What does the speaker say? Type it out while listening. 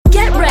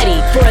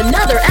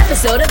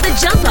episode of The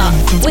Jump Up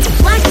with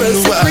Black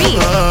Rose Supreme.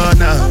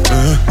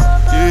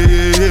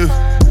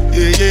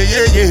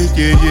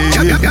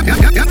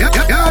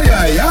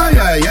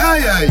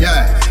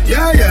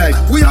 Yeah.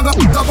 We are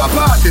gonna have a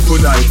party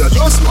tonight.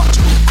 Just watch.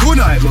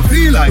 Tonight we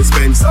feel like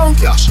spend some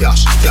cash.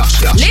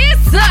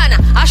 Listen,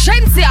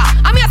 Ashensia,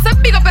 I'm here to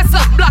big up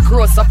yourself, Black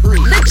Rose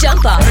Supreme. The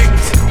Jump Up.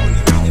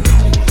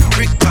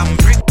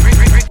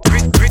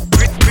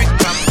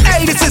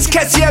 Hey, this is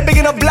Kessie,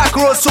 bigging up Black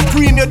Rose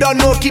Supreme. You don't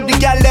know, keep the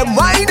gal them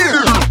winding.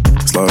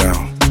 Slow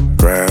down,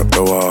 grab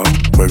the wall,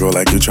 wiggle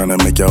like you're trying to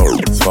make your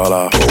fall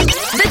off.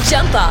 The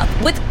Jump Up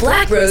with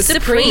Black Rose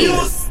Supreme.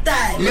 New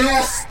style,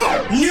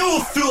 new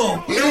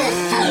flow.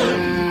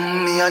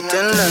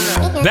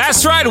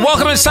 That's right,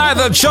 welcome inside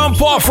the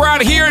Jump Off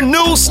right here.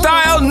 New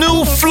style,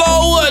 new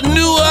flow, a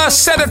new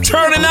set of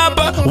turning up.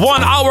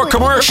 1 hour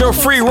commercial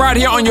free right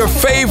here on your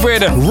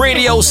favorite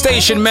radio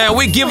station, man.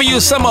 We giving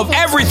you some of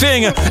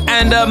everything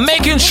and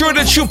making sure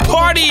that you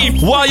party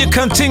while you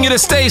continue to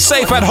stay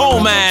safe at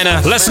home, man.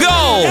 Let's go.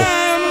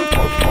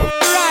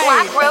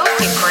 Black Rose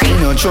Supreme.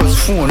 Me no trust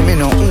phone, me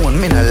no own,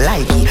 me no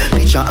like it.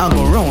 Picture I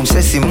go round,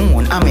 say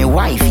Simone, I'm a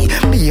wifey.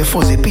 Be a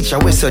fuzzy picture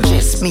we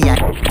suggest me a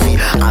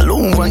all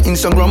over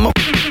Instagram,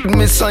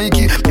 me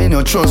psyche. Me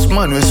no trust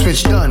man, we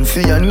switch down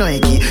for your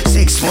Nike.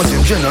 6 months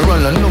in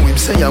general, I know him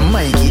say I'm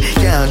Mikey.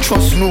 Can't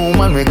trust no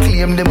man, we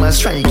claim them as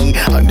strikey.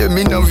 And them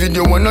in a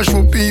video wanna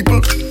show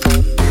people.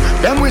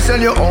 Them we sell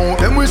your own,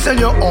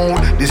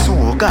 The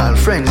so-called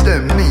friends,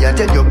 them me I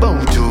tell you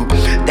about to.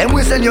 Them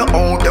we sell your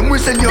own, The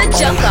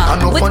Jump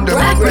Up with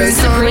Black Rose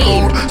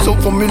Supreme. So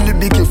for me,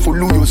 be careful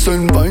who you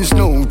send vibes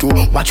now to.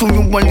 Watch who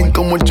you want link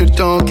and what you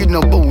talking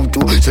about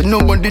to. So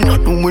nobody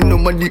not know when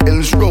nobody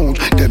else wrote.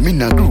 Them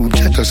in a group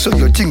chat, so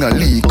your thing a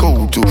leak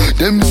out to.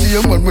 Them see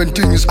you when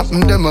things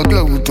happen, them a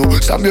glow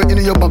to. Stab you in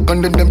your back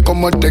and then them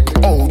come and take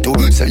out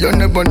to. Say you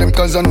never them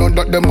cause I know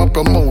that them a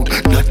promote.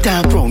 Not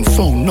that ground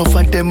phone, no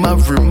for them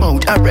have remote.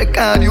 I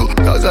record you,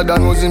 cause I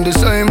done was in the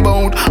same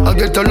boat. I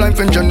get a life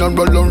in general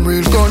and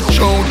real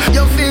gunshot.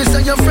 Your face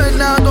and your friend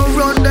now don't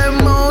run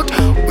them out.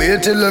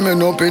 Wait till them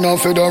end up in a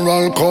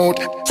federal court.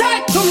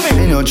 Check to me.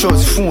 Me no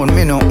trust phone,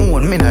 me no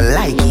own, me no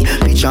like it.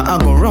 Picture I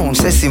go round,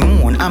 say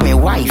Simone, I'm a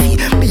wifey.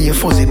 Be a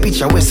fuzzy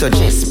picture we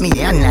suggest me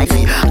a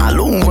knifey.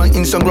 All over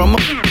Instagram,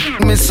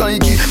 me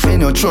psyche. Me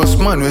no trust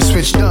man, we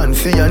switch down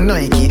for your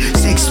Nike.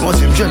 6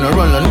 months in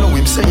general, I know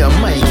him say I'm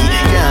Mikey.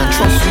 Can't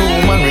trust no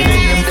man, we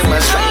claim them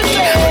as strikey.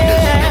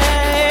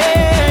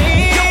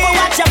 You go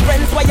watch your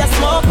friends while you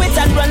smoke with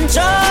and run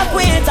job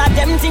with. I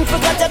them think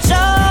forgot your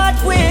short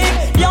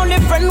with. The only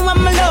friend when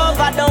my love,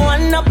 I don't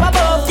want up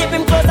above. Keep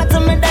him closer to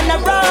me than a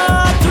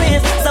rock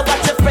twist. So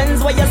watch your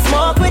friends while you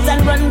smoke with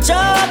and run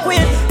job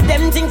with.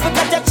 Them think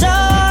forgot your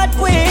short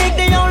with.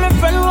 The only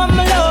friend when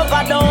my love,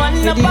 I don't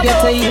want up above.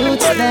 Get to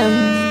use them.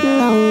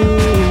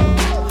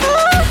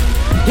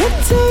 Get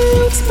to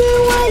use be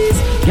wise.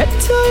 Get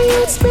to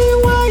use be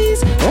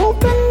wise.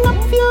 Open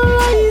up your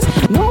eyes.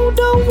 Know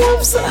the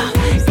wolves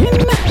in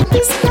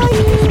disguise.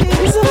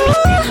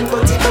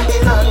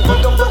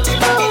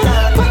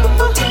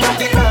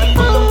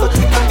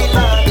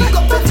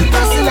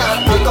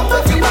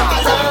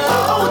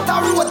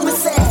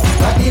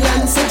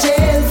 Babylon say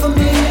jail for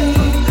me.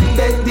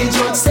 Beg the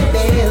judge say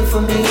bail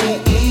for me.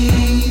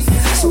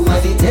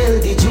 Somebody tell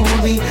the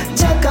jury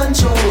Jah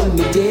control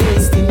me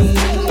destiny.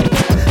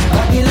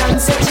 Babylon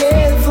say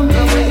jail for me.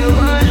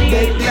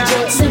 Beg the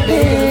judge say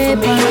bail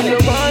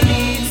for me.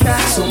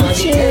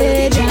 Somebody tell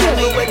the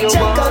jury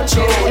Jah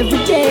control me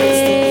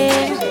destiny.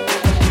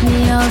 Me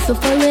also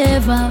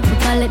forever, we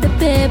call it the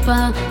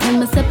paper. When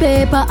me say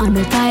paper, and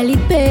the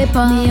toilet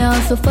paper. Me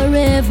also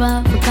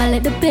forever, we call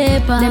it the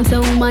paper. Them say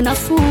woman a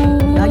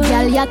fool, a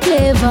girl ya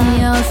clever.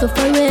 Me also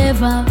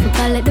forever, we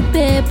call it the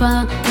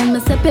paper. When me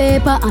say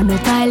paper, and the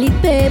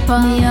toilet paper.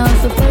 Me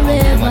also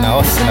forever, we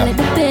call it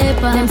the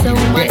paper. Them say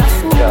woman a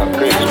fool, a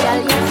girl ya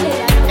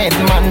clever.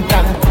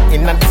 Edmonton,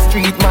 in the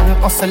street man,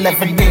 hustle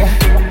every day.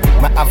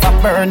 Me have a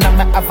burn and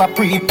me have a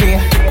prepay.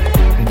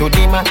 Do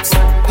the max,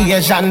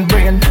 Asian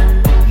brain.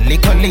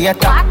 Little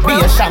later, be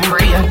a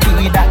champagne,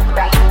 be that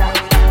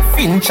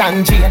Finch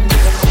and Jane.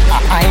 A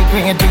high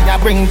grade, we a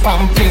bring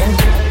pamphlet.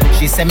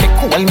 She say me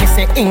cool, me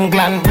say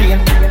England rain.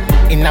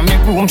 Inna me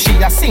room, she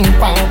a sing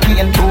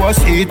pamphlet. Do a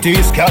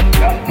CT scan,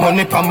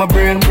 money pa my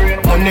brain.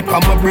 Money pa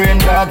my brain,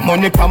 dog,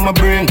 money pa my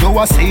brain. Do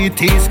a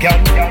CT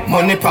scan,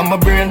 money pa my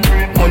brain.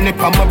 Money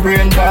pa my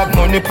brain, dog,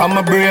 money pa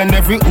my brain.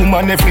 Every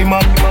woman, every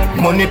man.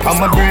 Money pa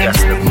my brain,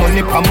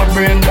 money pa my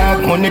brain,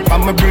 dog, money pa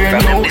my brain.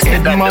 No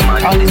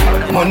Edmonton,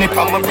 money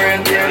pa my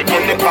brain,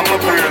 money pa my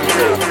brain.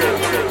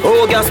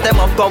 Oh, gas them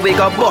up, cause we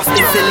got bust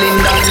the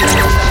cylinder.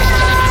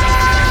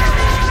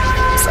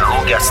 So,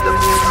 oh, gas them.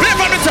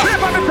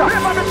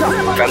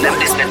 From them,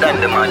 this the man,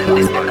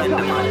 this the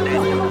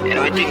man. You know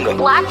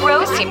Black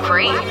Rose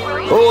Supreme.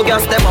 Oh, girl,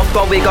 step up,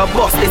 cause we got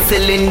bust the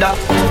cylinder.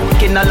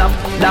 In a lap,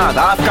 dog,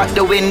 I've crack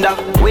the window.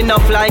 We no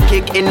fly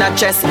kick in a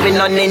chest, we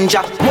no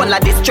ninja. One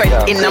of the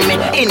strength in a me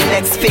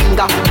index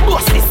finger.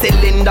 Bust the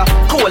cylinder,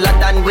 colder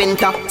than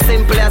winter.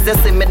 Simple as you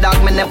see me, dog,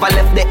 me never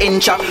left the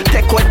incha.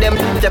 Take with them,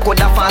 take with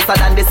the faster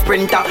than the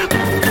sprinter.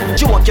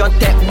 Joke your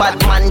tech, bad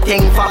man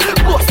thing for.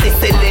 Bust the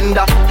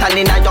cylinder, turn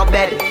in your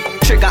bed.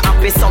 Trigger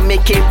happy, so me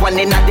keep one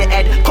in at the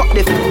head. Cut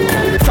the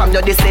from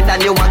your this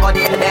and you want got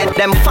the head.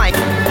 Them fine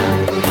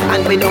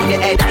and without the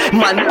head.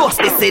 Man bust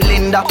the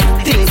cylinder,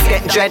 things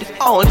get dread.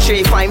 All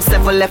 3, 5,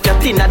 7 left you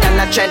thinner than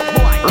a tread.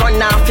 Run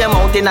off your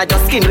mountain and your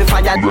skin with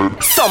fire.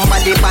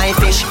 Somebody buy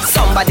fish,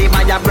 somebody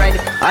buy your bread.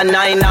 A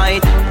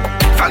night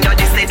from your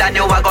this and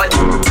you want got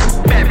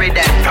bury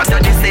them. From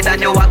your this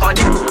and you want got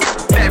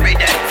bury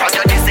them. From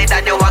your this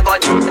and you want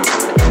got.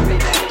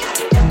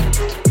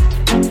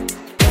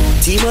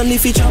 Team on the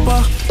fi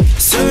chopper,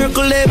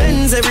 circle the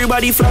bends,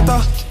 everybody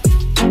flatter.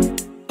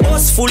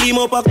 Bus full him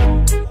up a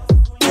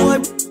boy,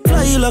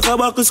 fly like a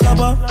buckle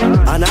scupper.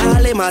 And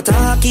all them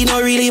attack, it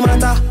no really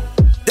matter.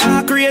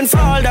 Dark rain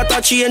fall, that a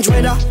change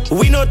weather.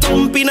 We no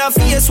thump in a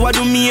face, what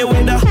do me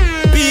weather?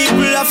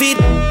 People a fit,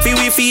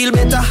 we feel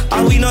better.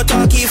 And we no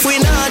talk if we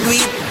not do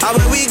it. And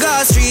when we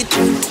go street,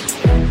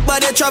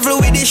 but they travel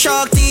with the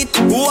shark teeth.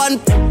 One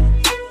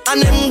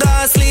and them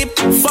go sleep.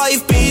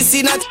 5 piece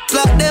in a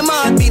like them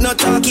heart beat. No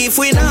talk if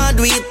we not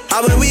do it.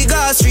 And when we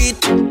go street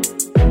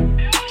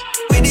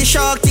with the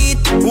shark teeth,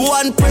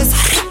 1 press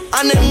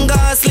and them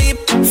go sleep.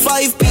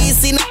 5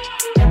 piece in a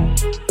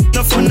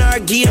no fun our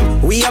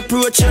game. We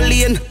approach a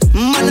lane.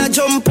 Man a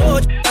jump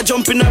out, a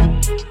jump in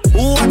a.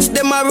 Watch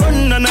them a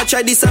run and a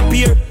try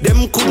disappear.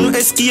 Them couldn't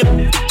escape.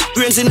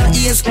 Grains in the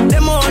ears.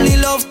 Them only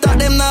love that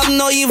them have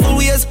no evil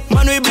ways.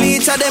 Man we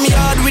bleach at them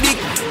yard with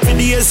the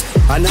days.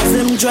 And as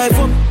them drive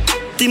up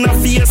in a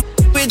face,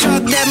 we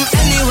drag them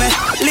anywhere.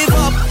 Live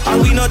up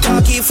and we no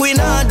talk if we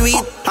not do it.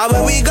 And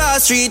when we go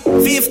street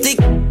 50,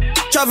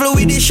 travel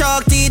with the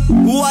shark teeth.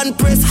 1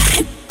 press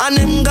and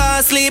them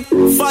go sleep.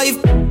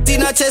 5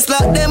 in a chest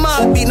like them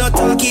heart beat. No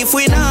talk if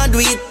we not do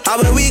it.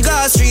 And when we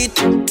go street,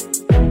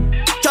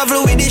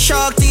 travel with the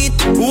shark teeth.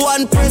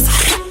 1 press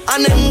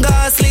and them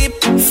go sleep.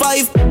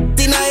 5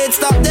 in a head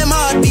stop them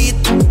heartbeat.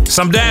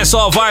 Some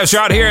dancehall vibes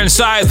right here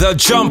inside the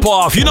Jump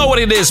Off. You know what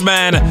it is,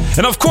 man.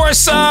 And of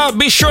course,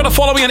 be sure to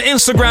follow me on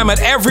Instagram at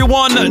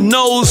Everyone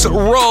Knows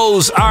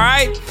Rose. All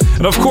right.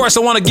 And of course, I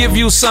want to give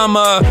you some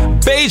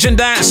Bajan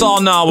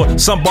dancehall now.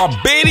 Some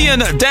Barbadian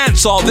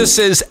dancehall. This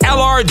is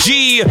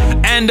LRG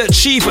and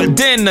Chief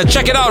Din.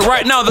 Check it out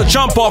right now. The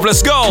Jump Off.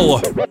 Let's go.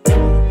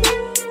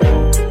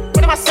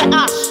 What am I saying,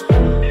 Ash?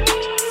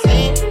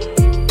 See,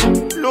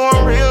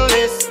 Lone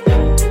realness.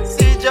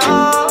 See,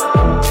 Jah.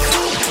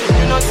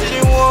 You know, see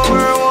the war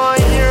where I want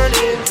to hear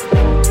this.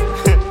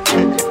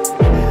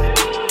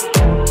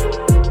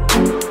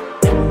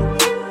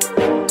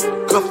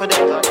 Go for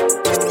that, God.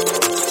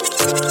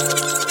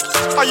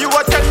 Are you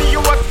a tell me you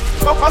what?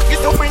 Fuck is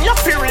up in your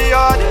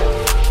period?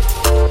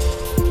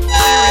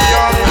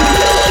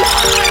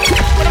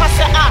 What am I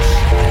saying, Ash?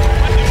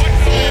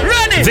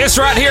 This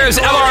right here is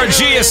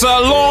LRG. It's a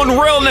Lone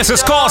Realness.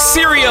 It's called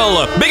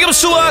Serial. Big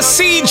ups to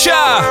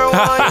Sija.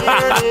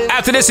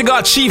 After this, we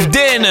got Chief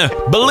Din.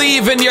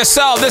 Believe in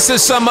yourself. This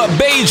is some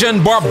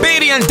Bajan,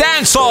 Barbadian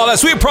dancehall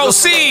as we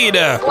proceed.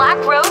 Black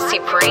Rose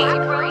Supreme.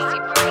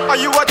 Are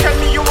you a tell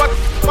me you what?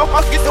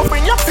 Fuck is up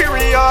in your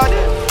period?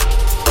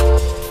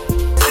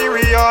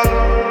 Serial.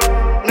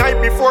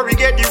 Night before we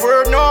get the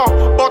word now,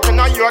 but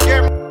now you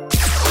again.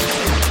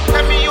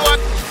 Tell me you what?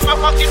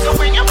 Fuck is up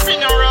in your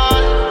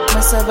funeral.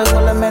 Myself as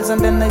well as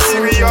and then I see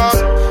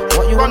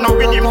what you run up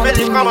in your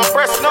belly, come and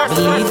press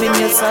believe in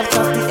yourself,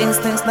 cause the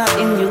instinct's not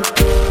in you.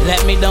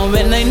 Let me down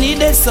when I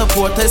needed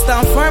support. I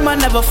stand firm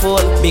and never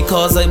fall,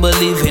 because I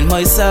believe in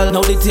myself.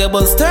 Now the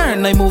tables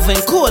turn, I'm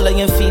moving cool, I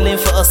am feeling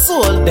for a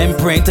soul. Them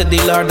praying to the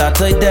Lord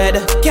that I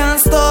dead. Can't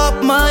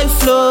stop my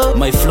flow.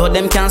 My flow,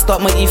 them can't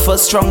stop my effort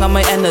strong and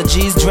my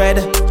energy's dread.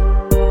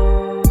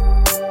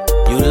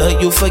 You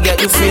like, you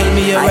forget, you feel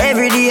me right?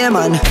 Every day,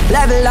 man,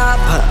 level up.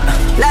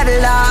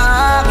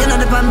 You know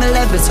the pan me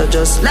level, so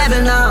just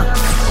level now.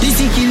 This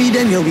is killing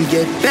them, yo, we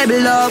get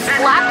pebble up.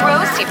 Black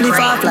Rose Supreme.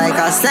 Flip off like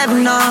a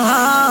 7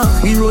 now.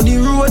 We roll the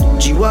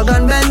road,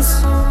 G-Wagon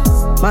Benz.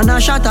 Man a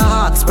shot a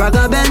Hawks,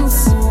 Braga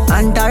Benz.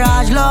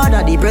 Entourage Lord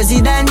of the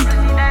President.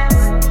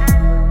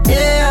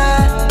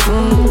 Yeah,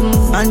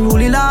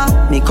 unruly law,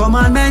 me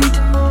commandment.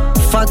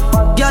 Fat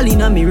girl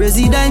in a me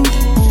resident.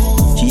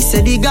 She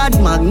said the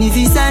God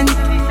magnificent.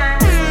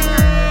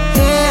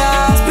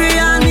 Yeah, spray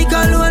on me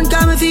cologne,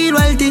 can me feel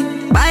wealthy.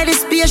 Buy the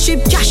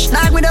spaceship cash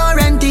like me don't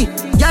rent it.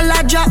 Y'all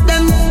I drop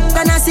them,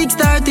 then a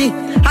 6:30.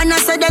 And I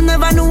said them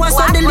never knew I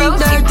saw the link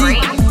dirty.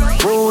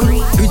 Oh,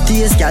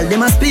 prettiest girl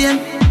them a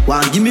Spain.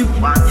 Want give me,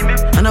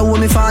 and I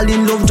want me fall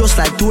in love just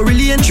like Tory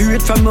Lane.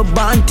 Straight from my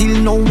band till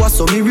now, what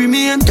so me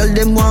remain. Tell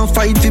them want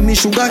fight for me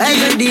sugar cane.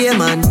 Every day,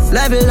 man,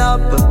 level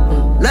up.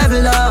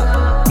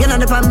 You know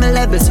the pan me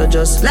level, so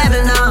just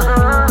level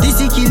now. This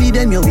is killing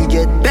them, yo, we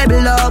get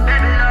pebble up.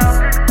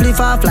 spliff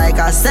off like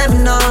a 7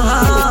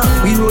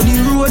 We roll the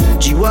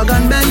road,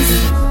 G-Wagon Benz.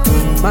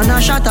 Man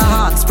a shot a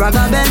Hawks,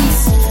 Praga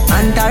Benz.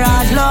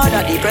 Entourage Lord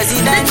of the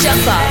President. The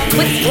Jumper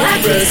with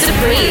Black Rose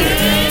Supreme.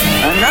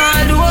 And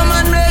all the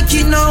woman make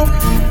it now.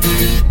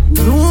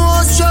 Know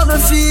how struggle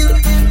feel.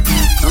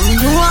 I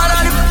know all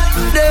of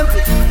them.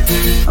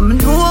 I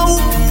know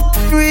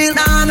who real.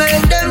 Now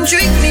make them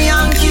trick me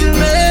and kill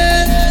me.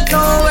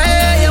 No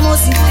way, you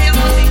must see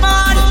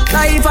man.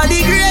 Life are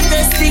the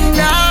greatest thing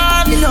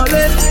that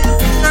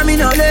me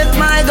no let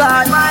my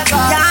God.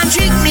 Can't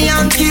trick me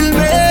and kill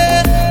me.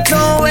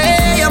 No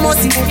way, you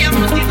must see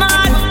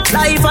man.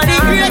 Life are the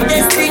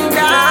greatest thing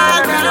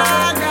that.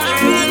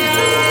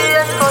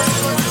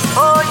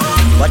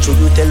 What should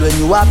you tell when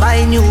you are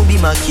buying you? Be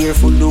more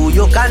careful, though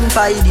you can't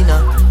find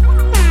dinner.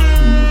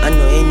 I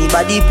know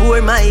anybody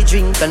pour my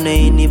drink, I know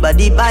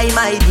anybody buy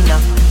my dinner.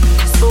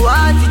 So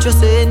hard for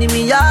just an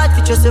enemy, hard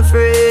for just a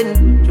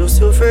friend, just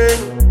your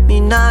friend. Me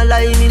nah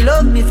lie, me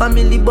love me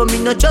family, but me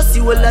not just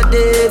you all of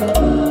them.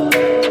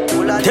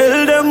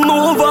 Tell them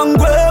move and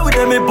go with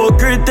them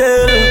hypocrite.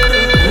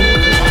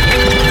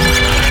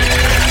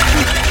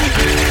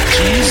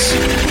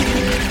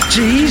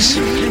 Jeez.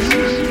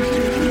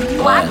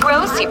 Black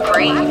Rose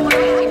Supreme.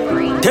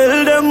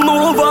 Tell them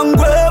move and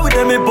go with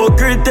them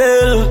hypocrite.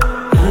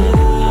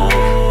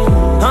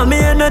 And me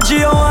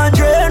energy I want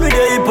drain with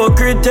the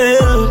hypocrite.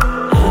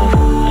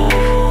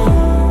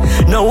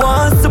 Now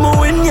once them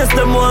win, yes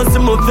them once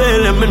them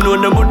fail. And me know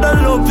them would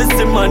love to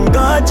see man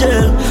God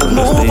jail.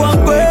 Move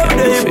and go with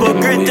the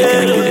hypocrite.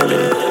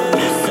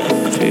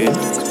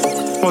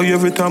 Oh,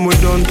 every time we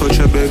done touch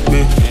a beg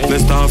me. Me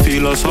start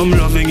feel like some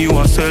loving you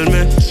a sell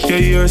me. Yeah,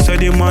 you said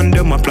the man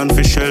them a plan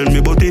for shell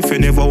me. But if you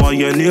never want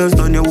your nails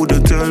done, you woulda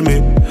tell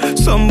me.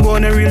 Some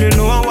boy really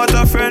know what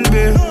a friend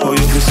be. Oh,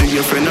 you feel see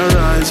your friend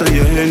arise and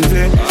you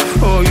envy.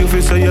 Oh, you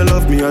feel say you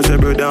love me as a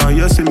brother and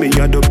you see me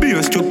at the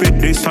biggest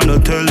stupidness and you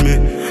tell me.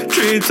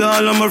 Treat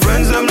all of my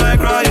friends them like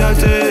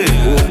royalty.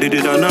 Oh, they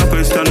did not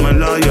question my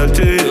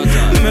loyalty.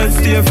 Me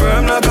stay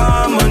firm like a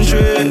almond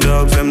tree.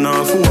 Dogs them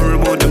not worry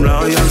about them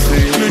loyalty.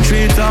 Me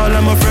treat all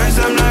of my friends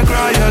them like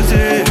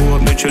royalty. Oh,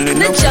 me chillin'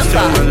 The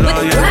Jumper with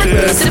Black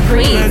Rose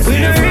Supreme. Me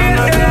stay firm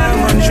like a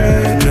almond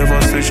tree.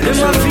 Never switch no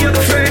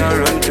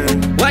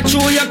friend. Watch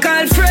who you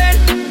call friend.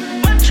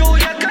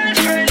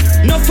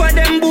 No for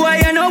them boy,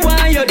 you know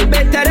why you do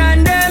better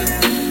than them.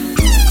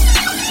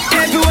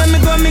 Everywhere me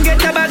go, me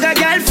get a bag of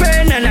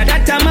girlfriend, and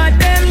that time at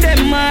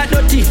them are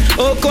dirty.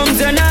 Oh, comes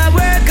you not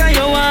work and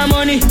you want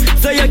money,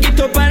 so you get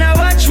up and a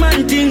watch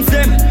man things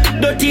them.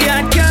 Dirty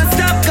and can't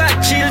stop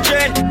got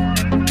children.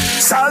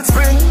 Salt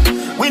Spring,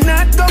 we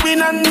not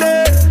going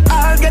under.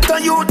 I'll get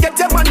on you, get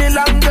your money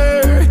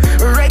longer.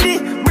 Ready,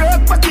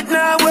 broke pocket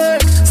now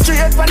work.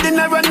 Straight for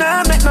dinner and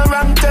now make no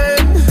wrong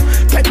turn.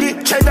 Petty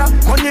cheddar,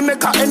 money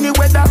maker any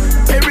weather.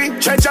 Perry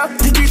treasure,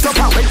 dig it up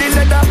and with the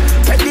leather.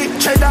 Petty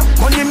cheddar,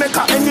 money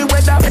maker any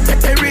weather.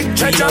 Perry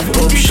treasure,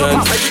 dig it up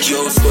and with the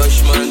Yo,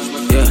 squash man,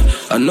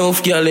 yeah.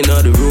 Enough girl in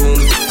the room.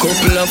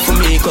 Couple up for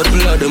me,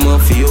 couple of them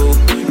off for you.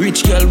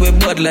 Rich girl with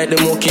bad like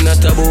them walking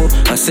at a bow.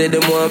 I said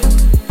them want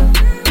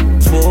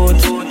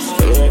sports.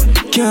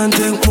 Can't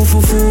take me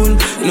for fool.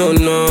 No,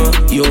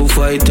 yo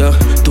fighter.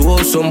 To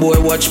all some boy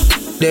watch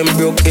them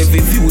broke heavy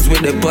views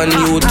with the pan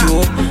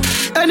YouTube.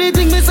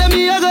 Anything me say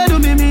me, I go do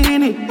me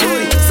mean it.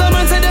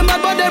 Someone say them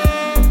bad, but them.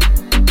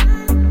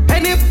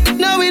 And if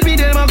now with me,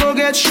 them I go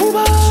get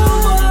shuba.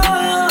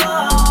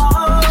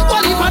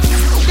 What if I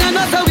they're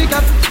not how we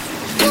got?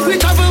 We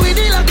travel with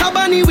it like a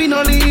bunny, we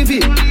no leave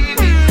it.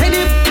 And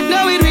if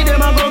now with me,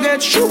 them I go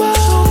get shuba.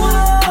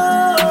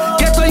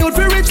 Get on youth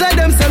for rich like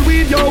them sell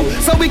weed, yo.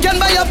 So we can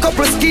buy up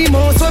couple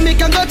schemos, so we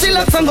can go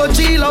chillax and go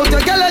chill out. You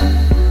get it?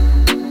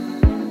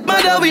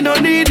 Mother, we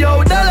don't need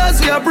yo. Dollars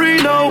we are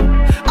free now.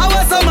 I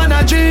was some man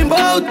a dream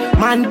about.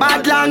 Man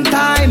bad long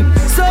time.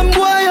 Some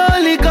boy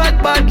only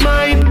got bad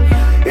mind.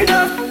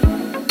 Enough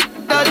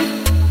that.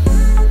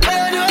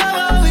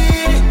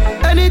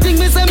 Anything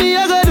me say me,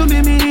 I go do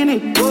me mean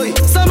it.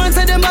 Someone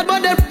say them bad,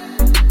 but them.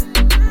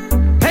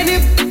 And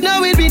if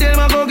now it be them,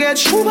 I go get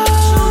shuba.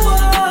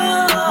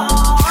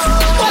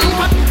 What if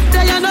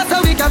they are not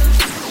so we got?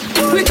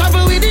 We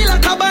travel with it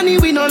like a bunny,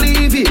 we no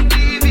leave it.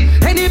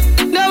 And if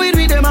now it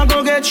be them, I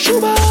go get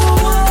shuba.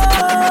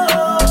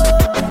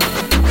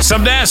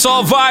 Some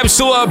dancehall vibes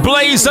to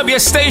blaze up your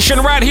station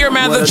right here,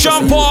 man. The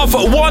Jump Off,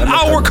 1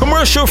 hour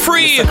commercial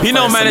free. You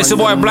know, man, it's the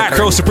boy Black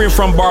Rose Supreme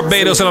from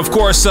Barbados. And of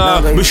course,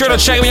 be sure to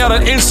check me out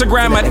on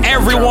Instagram at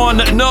Everyone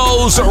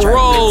Knows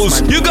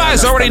Rose. You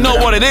guys already know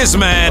what it is,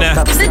 man.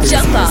 The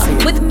Jump Off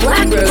with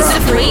Black Rose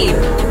Supreme.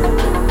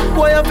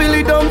 Boy, I feel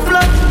it down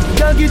flat.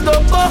 Can't get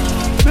up.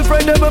 Me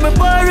friend them and me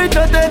pirate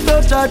and them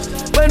top chat.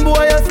 When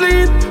boy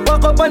asleep,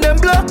 walk up on them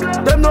block.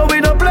 Them know we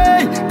no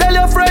play. Tell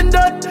your friend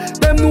that.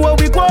 Them know what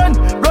we want.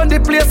 Run the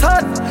place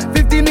hot.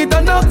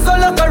 50-meter knock, so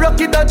like a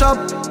rocket a drop.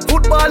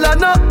 Footballer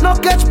knock, no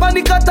catch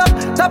panic attack.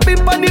 Tap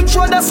him on him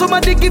shoulder,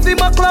 somebody give him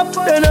a clap.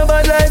 They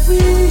never like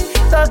we.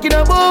 talking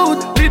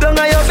about. Lay down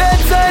on your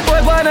bedside,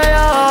 boy, go on your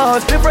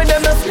house. My friend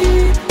them no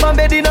sleep, my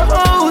bed in the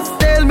house.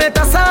 Tell me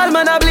to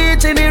Salman a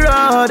bleach in the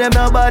road. Them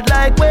no bad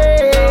like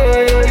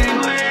way.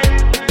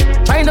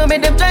 I know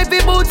make them try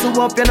fi boot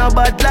you up, you no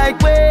bad like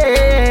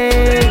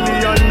way. $1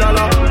 million,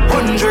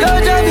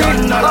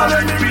 $100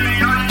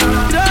 million.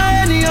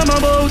 Any I'm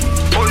about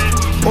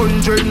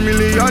 $100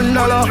 million.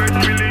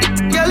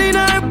 Girl in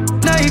her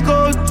night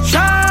out,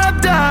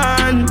 sharp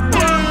down.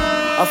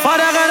 A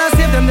father gotta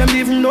save them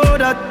even know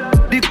that.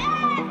 The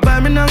buy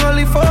me not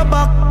only 4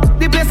 back.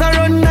 The place I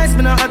run nice,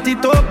 me not at the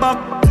top back.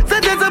 Say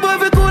there's a boy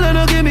fi cool and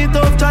no give me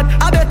tough chat.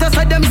 I better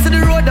side them see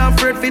the road and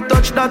afraid fi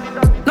touch that.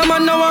 No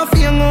man now want fi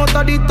hang out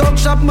of the talk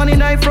shop. Man in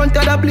the front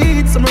of the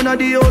bleed, some run of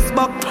the house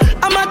back.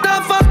 I'm a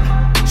tough up,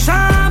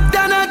 sharp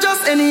than I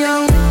just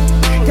anyhow.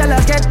 Y'all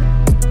I get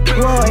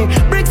boy,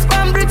 bricks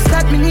from bricks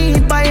that me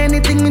need. Buy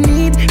anything me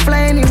need,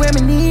 fly anywhere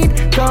me need.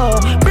 Go,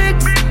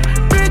 bricks,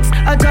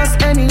 I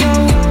just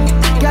anyhow.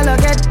 Y'all I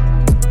get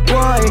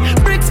boy,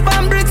 bricks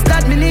from bricks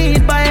that me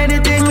need. Buy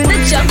anything me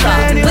need,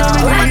 fly anywhere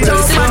me need.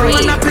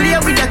 Wanna play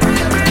with that.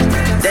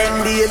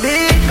 Then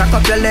baby, cock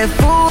up your left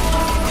foot.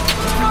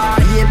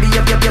 Baby,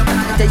 up,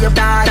 tell your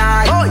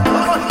die. Oh,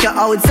 you're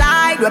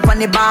outside, we're on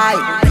the bike.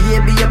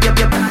 Baby, up,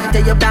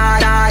 tell your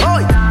die. Oh,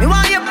 me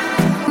want you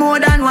more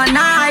than one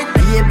night.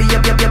 Baby,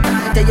 up,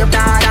 tell your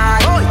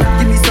die. Oh,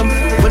 give me some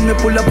when we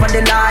pull up on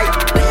the light.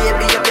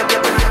 Baby, up.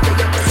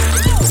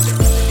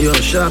 Yo,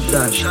 sharp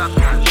dash.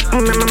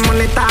 Me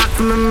money talk,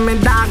 me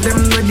dog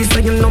them ready, so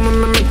you know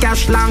me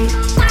cash long.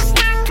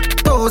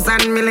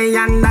 1,000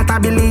 million, that a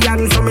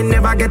billion, so me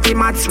never get the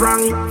match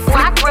wrong.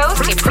 Black Rose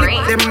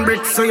Supreme. Them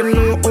bricks, so you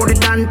know how the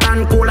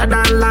Danton cooler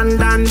than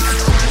London.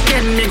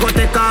 Then me go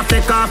take off.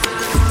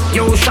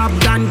 Yo, shop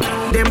done,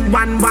 them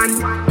one.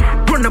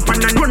 Run up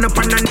and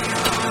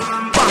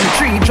Bang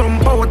tree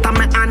jump out of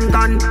my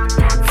handgun.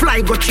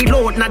 Fly go chill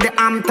out na the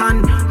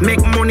Hampton.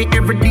 Make money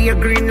every day, a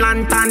Green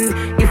Lantern.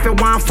 If you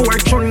want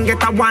fortune,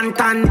 get a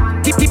wonton.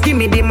 Give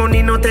me the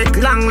money, no take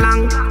long.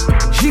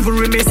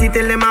 Chivalry me see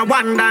tell them I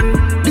want done.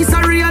 This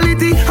a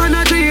reality and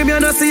a dream, you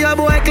know see a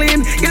boy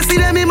clean. You see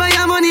them in my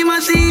money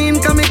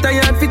machine. Come me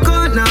tired fi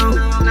cut now.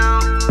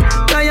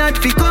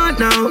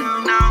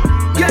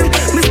 Yeah,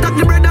 me stack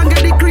the bread and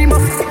get the cream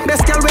off.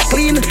 Best girl we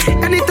clean.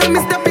 Anytime me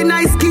step in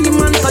ice scheme,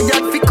 man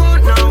tired fi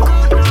cut now.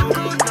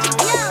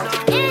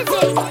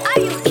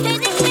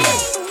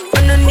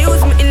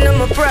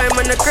 I'm a prime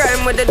on a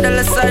crime with a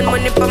dollar sign,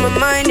 money for my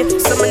mind.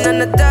 Someone on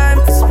the time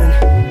for spend.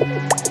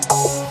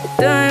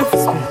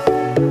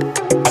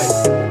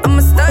 I'm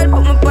a style,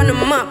 put me on the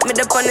map, me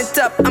up on the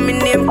top. I'm in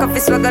name, coffee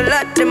swag a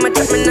lot. Them a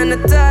chat me on the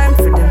time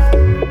for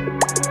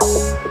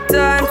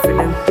them.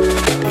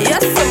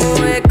 Yes,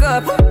 I'm wake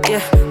up,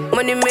 yeah.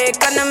 Money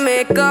make and I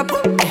make up,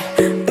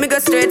 yeah. Me go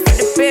straight for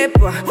the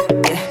paper,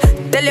 yeah.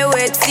 Tell you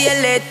wait, see you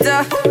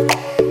later.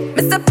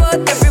 Me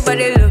support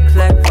everybody look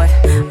like what?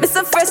 Me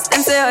so fresh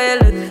and say how you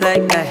look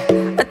like that.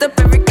 I top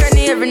every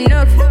cranny, every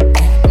nook.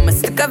 I'm a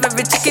stick of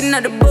every chicken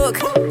out the book.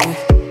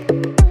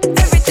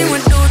 Everything we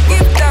do,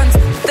 give thanks.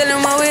 Tell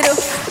them what we do.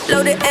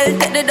 Load the L,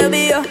 take the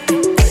W.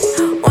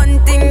 One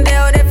thing they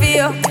out there for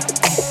you.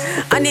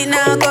 I need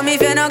now come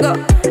if you no go.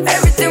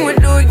 Everything we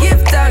do,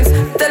 give thanks.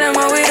 Tell them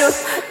what we do.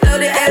 Load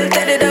the L,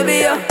 take the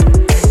W.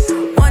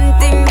 One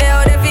thing they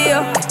out there for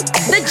you.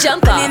 The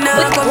Jump Off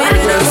with Black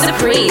Rose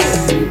Supreme.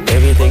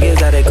 Everything is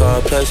how they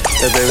call plush.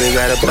 The baby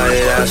gotta bite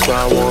it out, so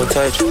I won't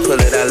touch. Pull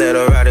it out, let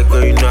her ride it,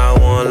 girl, you know I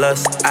want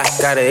lust. I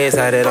got an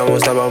inside that I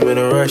won't stop, I'm in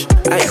a rush.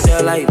 I eat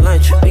there like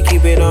lunch, we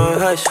keep it on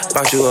hush.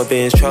 Bounce you up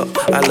in his truck,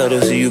 I love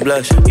to see you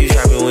blush. You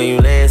shopping when you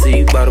land, so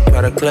you bought a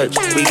product clutch.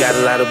 We got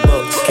a lot of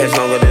bucks, catch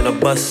longer than a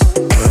bus.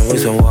 We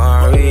some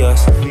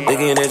warriors,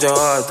 looking at your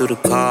heart through the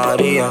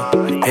cardio.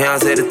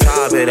 Beyonce the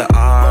top of the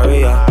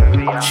aria.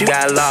 She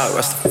got a lot,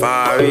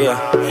 Rastafari.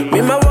 Me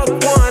and my walk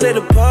one at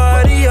the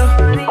party,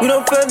 yeah. We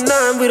don't feel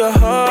nothing, we the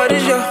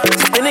hardest, yeah.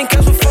 Spending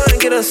cash for fun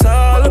and get us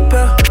all a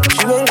pair.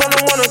 She won't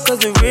gonna want it cause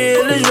the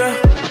real is real.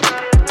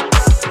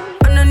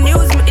 On the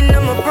news, me in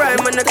my prime,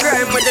 on the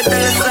crime with the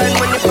dollar sign,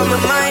 money for my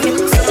mind.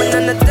 Someone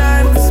on the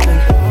time for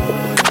spend.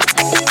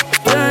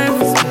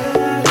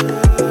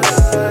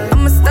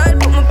 I'm a style,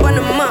 put me on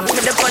the map,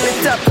 me up on the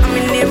top. I'm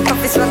in name,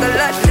 coffee swag a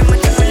lot, them a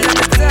jumping on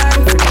the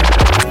time.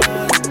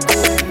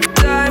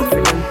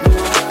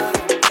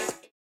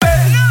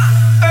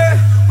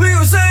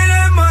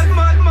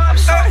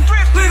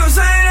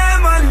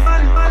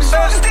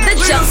 The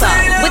Jump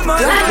Off with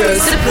Black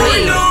Rose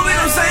Supreme.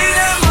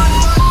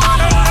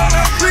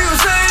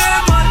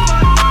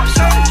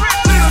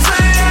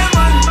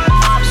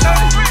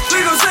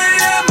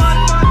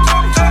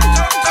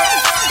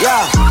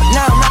 Yeah,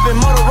 now I'm rapping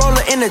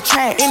Motorola in the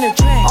track.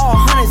 All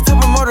hundreds, top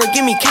of motor,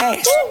 give me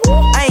cash.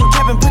 I ain't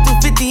capping, put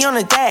 250 on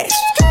the dash.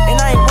 And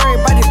I ain't worried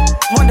about this,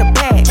 want the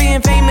bag.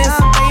 Being famous,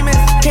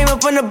 came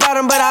up from the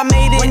bottom, but I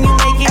made it. When you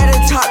make it at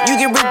the top, you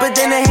get ripped, but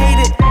then they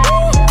hate it.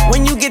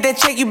 When you get that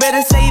check, you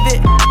better save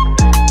it.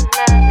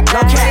 No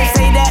can't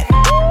say that.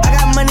 I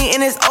got money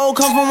and it's old,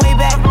 come from way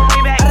back.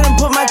 I done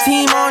put my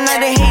team on, now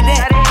they hate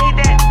that.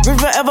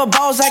 River ever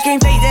balls, I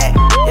can't fake that.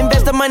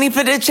 Invest the money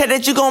for the check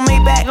that you gon'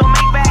 make back.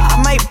 I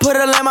might put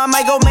a lamb, I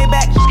might go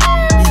Maybach.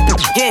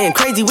 Getting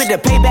crazy with the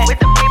payback.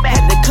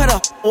 Had to cut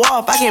her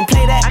off, I can't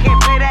play that.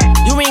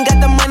 You ain't got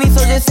the money,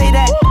 so just say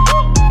that.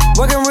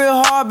 Working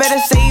real hard, better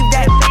save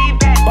that.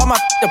 Bought my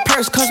the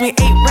purse, cost me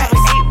 8 racks.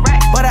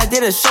 But I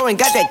did a show and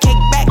got that cake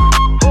back.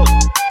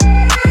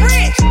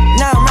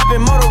 Now I'm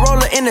rapping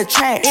Motorola in the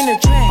trash.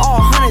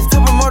 All hundreds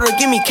to promoter,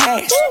 give me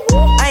cash.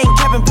 I ain't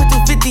capping, put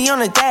 250 on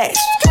the dash.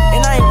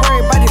 And I ain't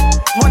worried about it,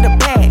 want the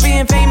bag.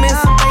 Being famous,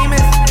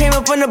 came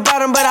up from the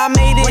bottom, but I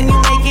made it. When you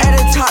make it at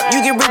the top,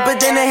 you get rich, but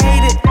then they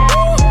hate it.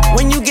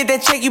 When you get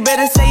that check, you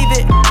better save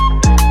it.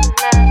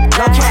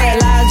 No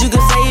cat lies, you can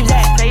save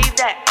that.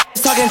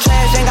 Talking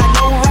trash, ain't got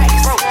no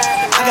racks.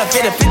 I got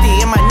fit a 50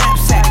 in my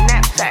knapsack.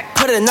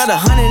 Put another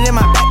 100 in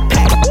my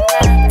backpack.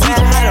 Teach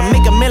her how to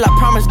make a meal, I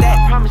promise that.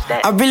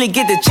 I really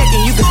get the check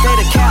and you can say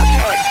the cap.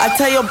 I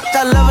tell your bitch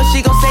I love her,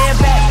 she gon' say it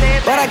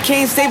back. But I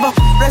can't save her,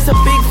 that's a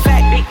big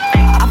fact.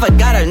 I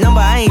forgot her number,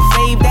 I ain't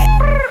saved that.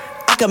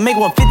 I can make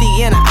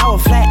 150 in an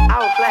hour flat.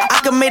 I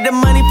can make the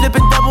money flip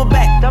and double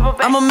back.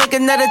 I'ma make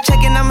another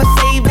check and I'ma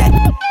save that.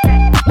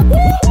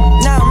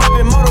 Now I'm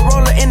rapping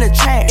Motorola in the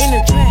trash.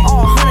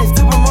 All hundreds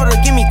to promoter,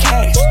 give me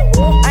cash.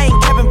 I ain't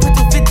capping, put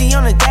 250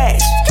 on the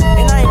dash.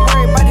 And I ain't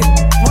worried about it,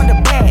 want the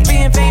bag.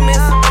 Being famous,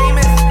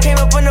 came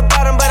up from the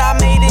bottom, but I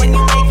made it. When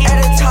you make it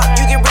at the top,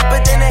 you get rich,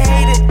 but then they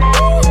hate it.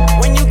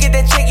 When you get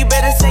that check, you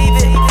better save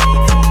it.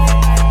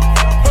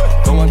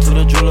 Going to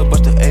the jeweler,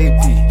 bust the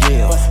AP,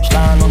 yeah.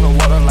 Sliding on the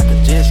water like a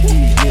jet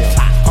ski, yeah.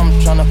 I'm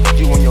tryna put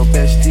you on your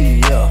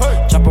bestie, yeah.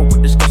 Chopper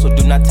with this girl, so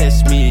do not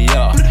test me,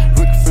 yeah.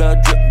 Ric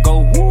Flair drip,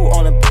 go woo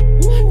on a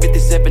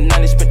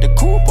 5790, spent the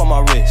coupe on my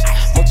wrist.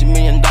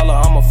 Multi-million-dollar,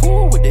 I'm a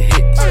fool with the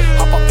hits.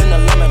 Hop up in the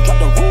lemon, drop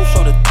the roof,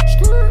 show the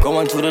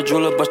going to the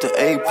jeweler, bust the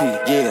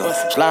AP, yeah.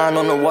 Sliding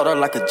on the water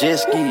like a jet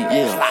ski,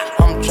 yeah.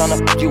 I'm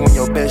tryna put you on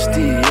your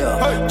bestie,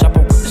 yeah.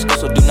 Chopper with this girl,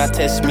 so do not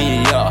test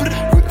me, yeah.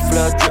 Ric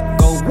Flair drip,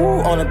 go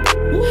woo on a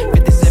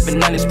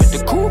 5790, spent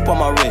the coupe on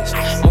my wrist.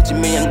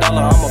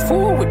 Multi-million-dollar, I'm a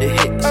fool with the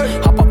hits.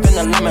 Hop up in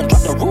the lemon,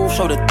 drop the roof,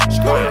 show the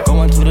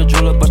going to the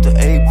jeweler, bust the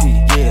AP,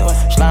 yeah.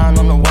 Sliding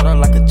on the water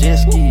like a jet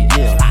ski,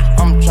 yeah.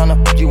 I'm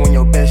tryna put you on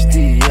your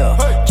bestie,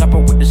 yeah. Chopper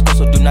with this girl,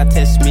 so do not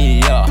test me,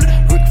 yeah.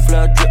 Ric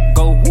Flair drip,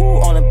 go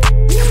woo on a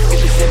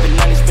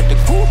 5790, spent the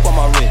coupe on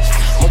my wrist.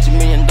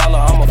 Multi-million-dollar,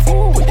 I'm a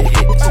fool with the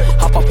hits.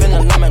 Hop up in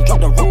the lemon, drop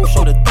the roof,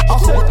 show the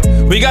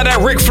We got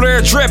that Ric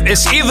Flair drip.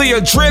 It's either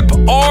you drip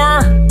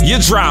or you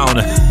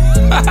drown.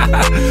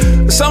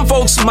 Some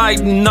folks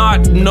might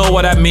not know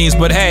what that means,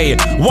 but hey,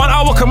 1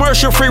 hour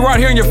commercial free right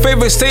here on your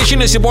favorite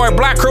station. It's your boy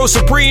Black Crow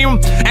Supreme.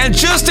 And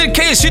just in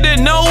case you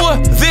didn't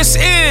know, this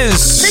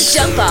is The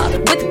Jump Up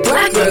with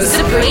Black Crow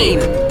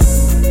Supreme.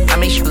 I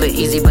make shit look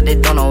easy, but they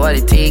don't know what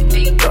it takes.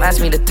 Don't ask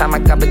me the time I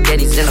got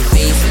baguettes in the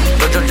face.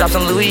 Rojo drops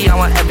on Louis, I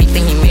want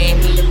everything he made.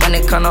 When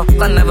it come up,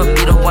 I'll never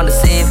be the one to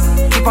save.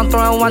 Keep on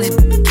throwing ones,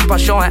 keep on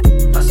showing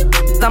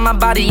on my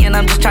body and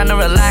I'm just trying to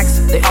relax.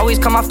 They always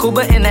come off cool,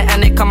 but in the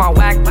end they come out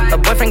whack. A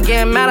boyfriend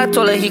getting mad, I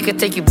told her he could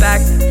take you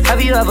back.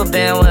 Have you ever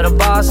been with a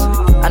boss?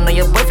 I know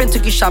your boyfriend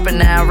took you shopping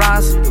at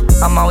Ross.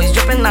 I'm always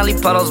dripping Nolly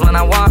puddles when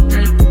I walk.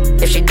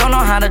 If she don't know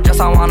how to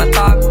dress, I wanna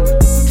talk.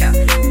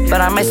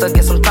 But I might still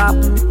get some top.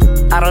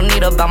 I don't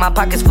need her, but my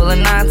pockets full of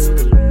knots.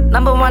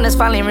 Number one is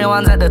finally real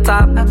ones at the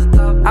top.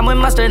 I'm with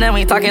Mustard and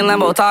we talking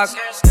Lambo talk.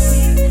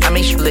 I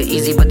make shit look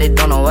easy, but they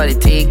don't know what it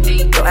takes.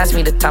 Don't ask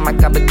me the time I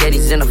got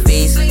baguettes in the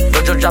face.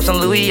 Rojo drops on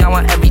Louis, I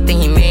want everything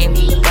he made.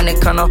 When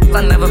it come up,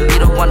 I'll never be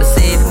the one to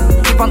save.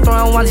 Keep on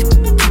throwing ones,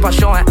 keep on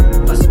showing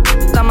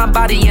on my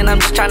body and I'm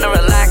just trying to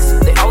relax.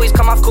 They always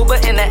come off cool,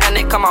 but in the end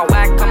they come out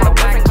whack. Come out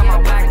whack, come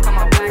out whack, come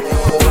out whack.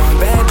 One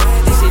bad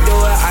bitch, she do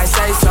what I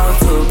say so.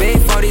 2 big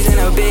 40s and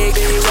a big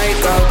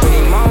Draco.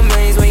 3 more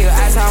millions when you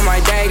ask how my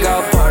day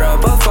go. Put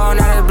up a phone,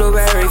 not a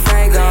blueberry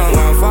fango.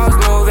 One false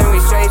move and we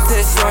straight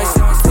to the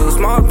joint. 2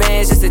 small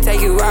bands just to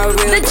take you out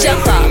real quick. The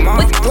Jump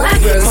Up with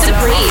Black Crow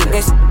Supreme.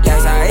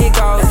 That's how it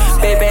goes.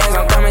 Big bands,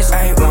 I'm coming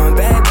straight. One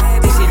bad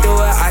bitch, she do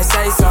what I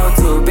say so.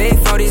 2 big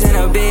 40s and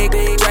a big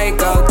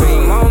Draco.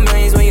 3 more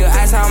millions when you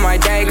ask how my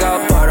day go.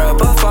 Put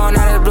up a phone,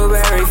 not a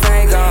blueberry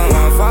fango.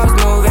 One false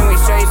move and we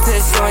straight to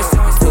the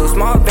joint. 2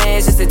 small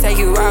bands just to take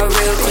you out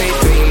real quick.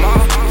 3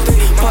 more.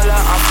 Pull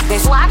up, I'm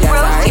f***ing Black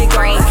Crow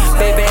Supreme.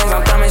 Big bands,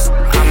 I'm coming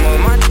I'm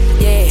on my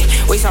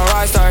yeah. We some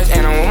rock stars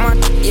and I'm on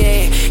my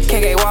yeah.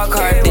 Can't get walk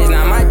hard. This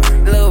not my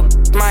little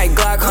my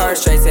Glock hard.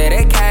 Straight to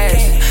the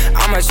cash.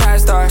 I'm a trap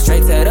star.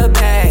 Straight to the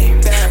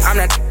bag. I'm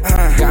not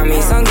got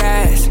me some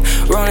gas.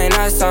 Rolling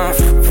up some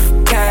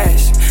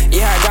cash.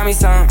 Yeah, I got me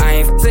some. I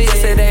ain't f***ing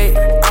yesterday.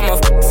 I'm a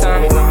f***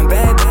 some. One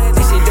bad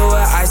bitch, she do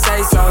what I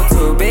say so.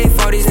 2 big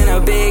 40s and a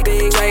big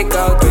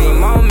Draco. 3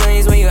 more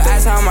millions when you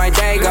ask how my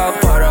day go.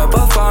 Put up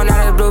a phone,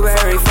 not a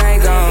blueberry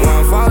fango.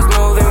 One false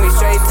move and we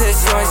straight to the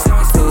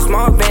joint. 2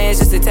 small bands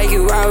just to take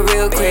you out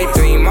real quick.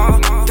 3 more.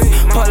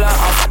 Pull up,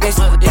 I'm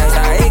f***ing that's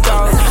how it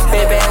goes.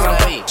 Big bands,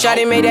 I'm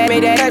Shawty made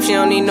that type, she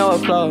don't need no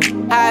clothes.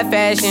 High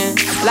fashion,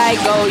 like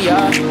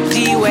Goya,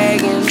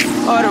 G-Wagon,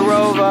 or the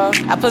Rover.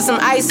 I put some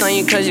ice on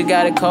you cause you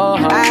got a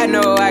cold heart. I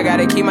know I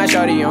gotta keep my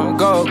shorty on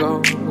go, go,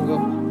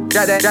 go.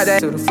 Drop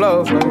that to the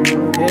floor,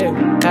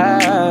 yeah.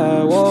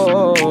 Ah,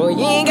 whoa,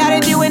 you ain't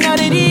gotta deal with none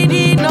of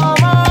these no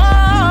more.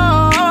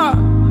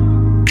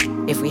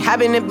 If we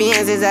hop in the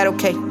Benz, is that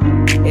okay?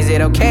 Is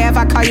it okay if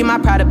I call you my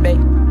Prada,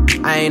 babe?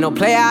 I ain't no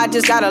player, I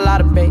just got a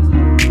lot of bass.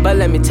 But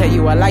let me tell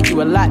you, I like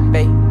you a lot,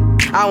 babe.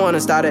 I wanna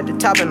start at the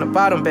top and the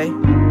bottom, babe.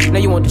 Now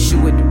you want the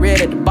shoe with the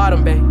red at the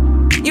bottom, babe.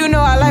 You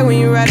know I like when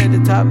you right at the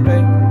top,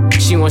 babe.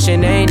 She wants your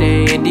name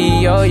and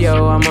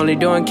D-Yo-Yo. I'm only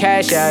doing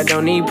cash, I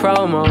don't need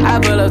promo. I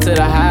pull up to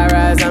the high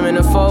rise, I'm in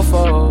the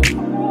fofo.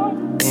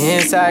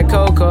 Inside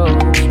Coco.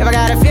 If I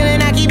got a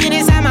feeling, I keep it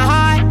inside my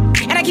heart.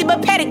 And I keep a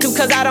pedicure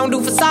cause I don't do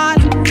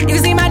facade. You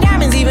can see my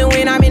diamonds even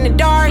when I'm in the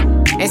dark.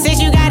 And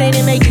since you got it,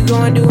 it make you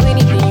go and do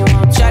anything you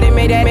want. Shawty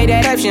made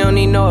that up, she don't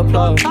need no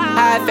applause.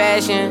 High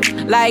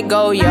fashion, like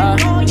Goya,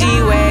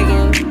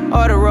 G-Wagon,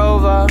 or the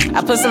Rover.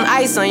 I put some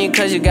ice on you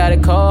cause you got a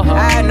cold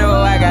heart. I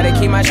know I gotta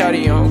keep my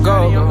shawty on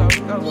go.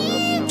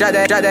 Drop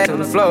that to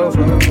the floor.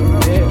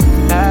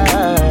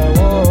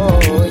 Whoa.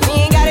 You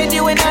ain't gotta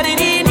deal with none of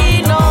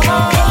these no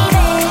more.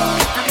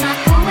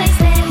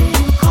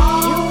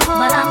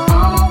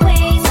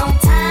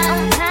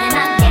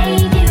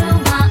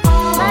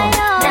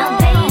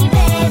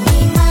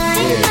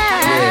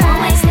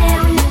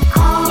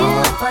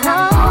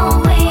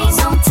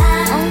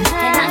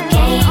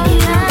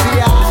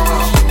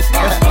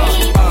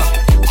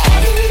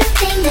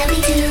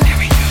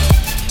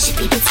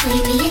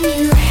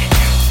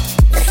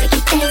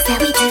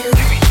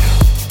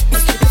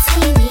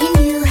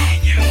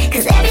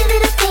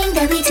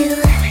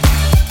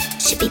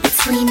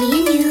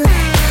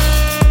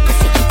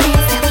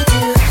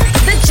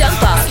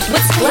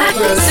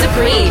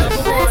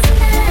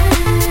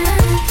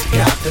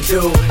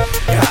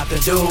 Got to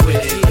do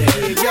with it,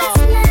 baby.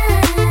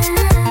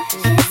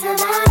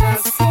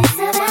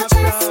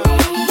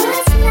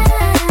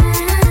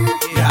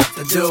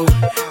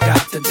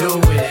 Got to do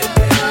with it,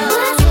 baby.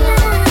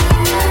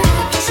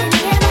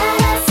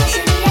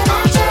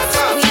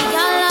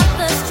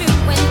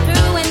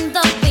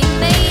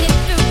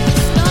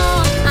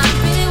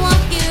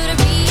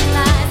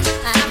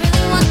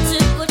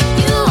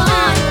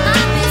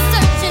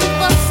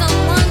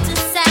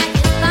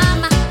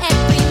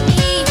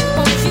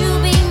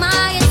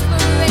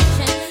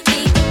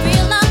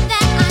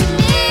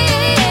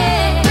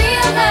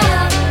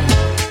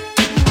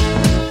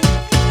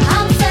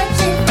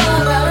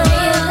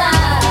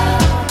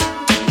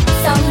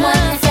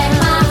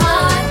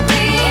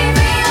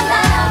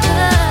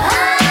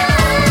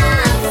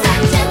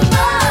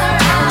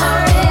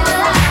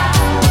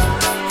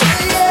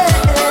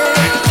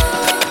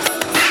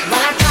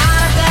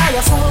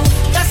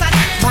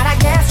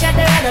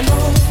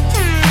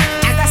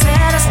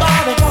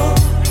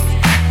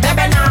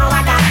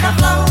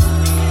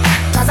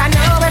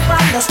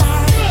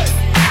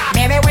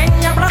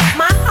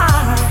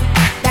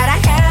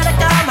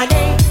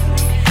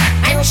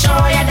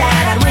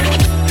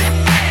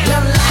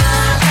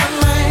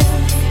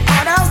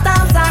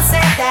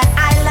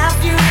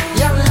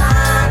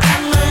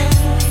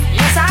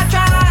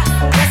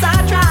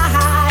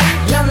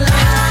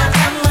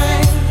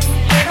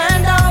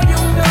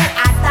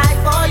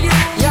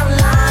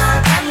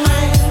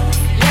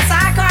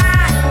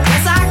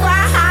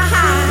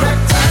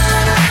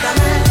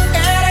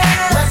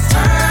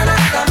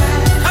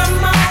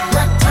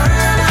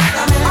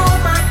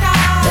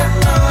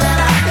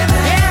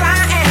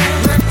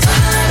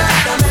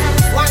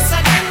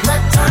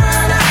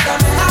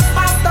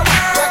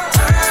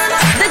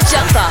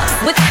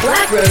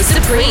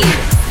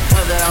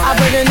 I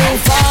put the new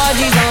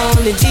 4G's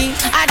on the G.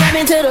 I jump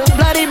into the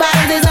bloody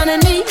bottoms is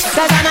underneath.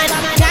 Cause I might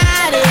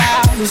got it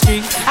out the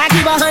street. I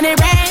keep 100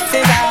 racks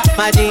inside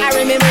my jeans. I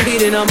remember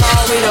hitting them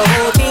all with the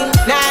whole team.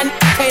 Now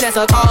ain't that's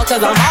a call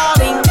cause I'm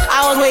hauling.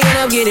 I was waking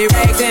up getting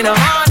racks in the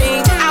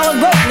morning. I was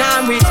broke,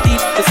 now I'm rich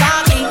deep. It's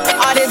on me.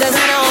 All this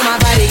designer on my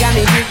body got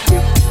me grip,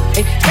 grip.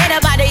 Straight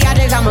up out the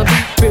yard, I'm a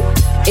beat grip.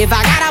 If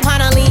I got up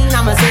on a lean,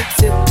 I'm a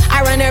sip.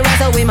 I run the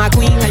wrestle with my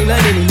queen, like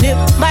London and Nip.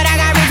 But I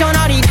got rich on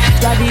all these,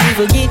 I didn't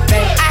forget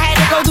that. I had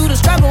to go through the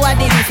struggle, I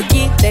didn't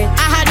forget that.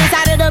 I had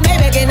decided to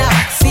Maybach and I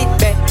sit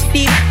back.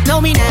 These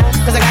know me now,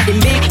 cause I got them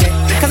big back.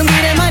 Cause I'm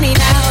getting money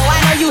now, I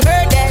know you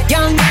heard that.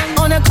 Young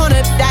on the corner,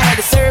 I had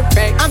to serve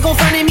back. Uncle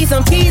fronted me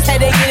some peas,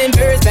 had to get them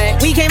birds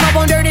back. We came up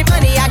on dirty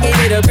money, I gave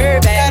it a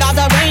bird back. Got off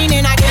the rain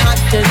and I came out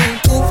to new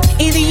goof.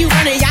 Either you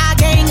run a y'all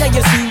gang or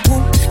you super.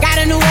 Got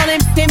a new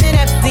Orleans, 10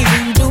 minutes,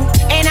 voodoo.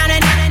 And on a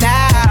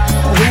now,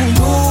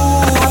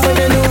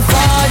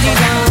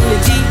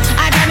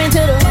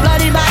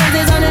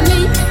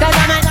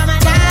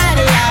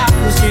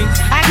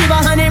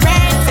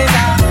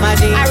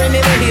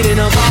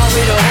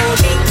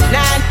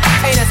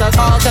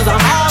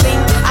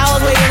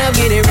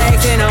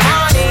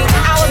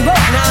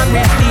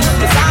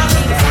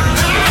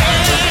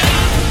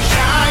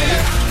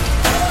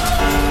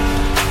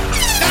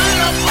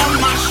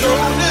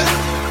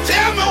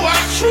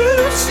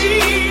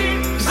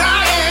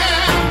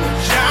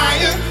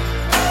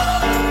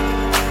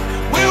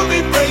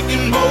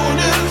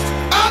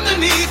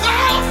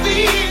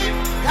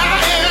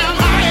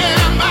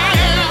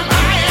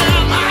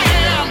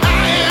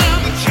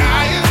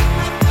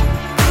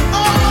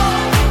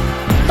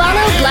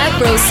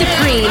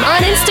 Supreme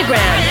on Instagram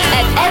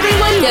at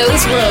Everyone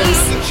Knows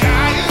Rose.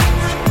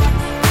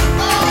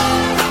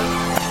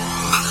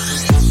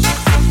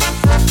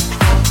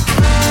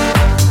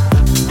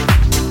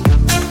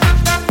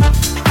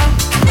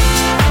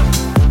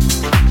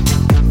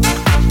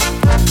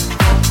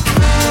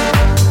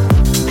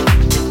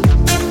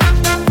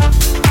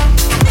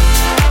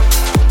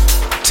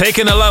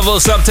 Taking the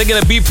levels up, taking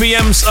the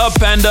BPMs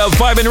up, and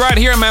vibing right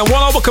here, man. 1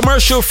 hour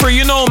commercial free.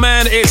 You know,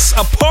 man, it's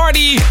a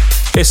party.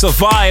 It's a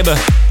vibe.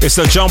 It's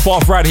the jump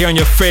off right here on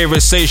your favorite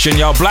station,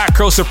 y'all. Black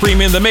Crow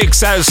Supreme in the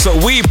mix as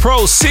we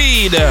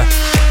proceed.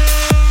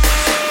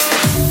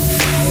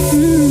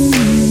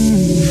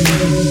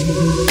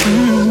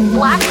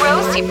 Black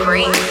Crow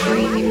Supreme.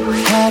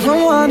 I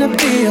don't wanna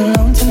be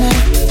alone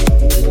tonight.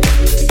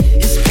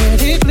 It's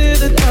pretty clear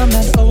that I'm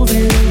not over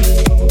you.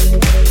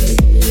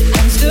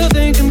 I'm still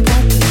thinking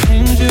about the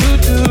things you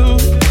do.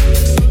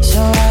 So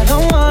I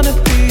don't wanna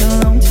be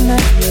alone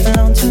tonight,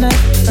 alone tonight,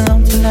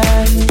 alone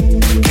tonight.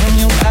 Can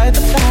you hide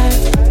the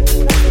fact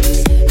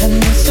I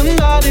need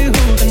somebody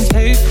who can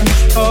take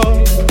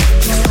control?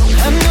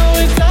 I know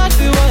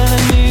exactly what I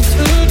need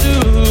to do.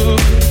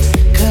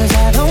 'Cause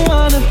I don't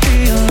wanna be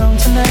alone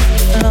tonight,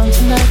 alone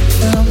tonight,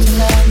 alone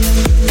tonight.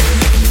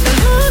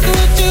 Look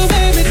what you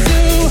made me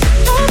do.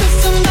 I'm with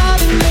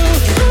somebody new.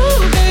 Ooh,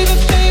 baby,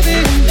 baby,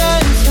 I'm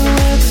dancing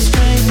with a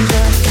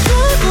stranger.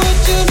 Look what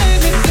you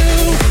made me do.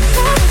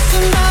 I'm with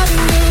somebody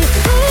new.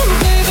 Ooh,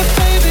 baby,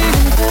 baby,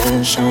 I'm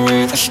dancing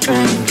with a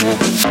stranger.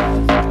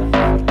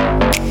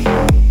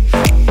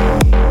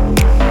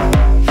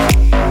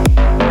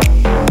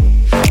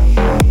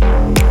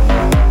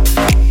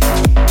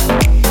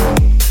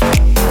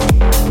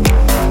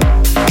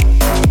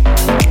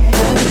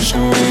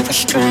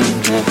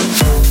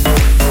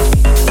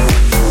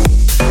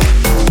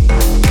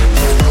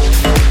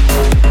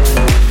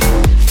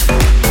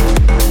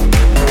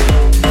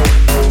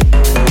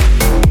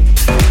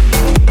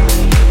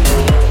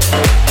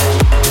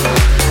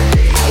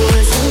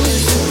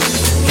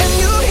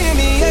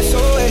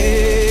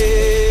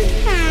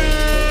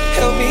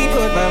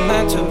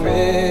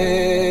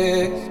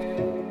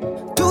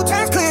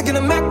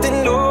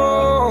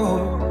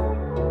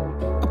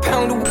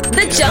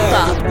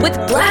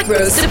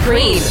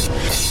 Supreme.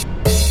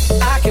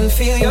 I can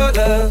feel your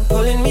love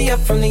pulling me up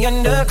from the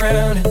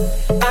underground.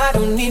 I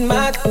don't need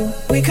my.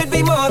 We could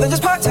be more than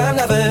just part-time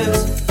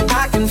lovers.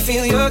 I can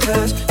feel your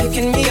touch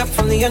picking me up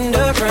from the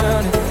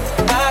underground.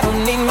 I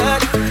don't need my.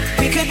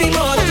 We could be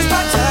more than just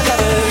part-time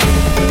lovers.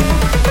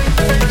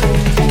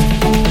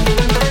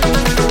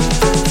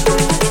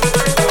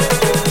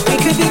 We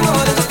could be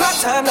more than just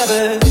part-time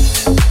lovers.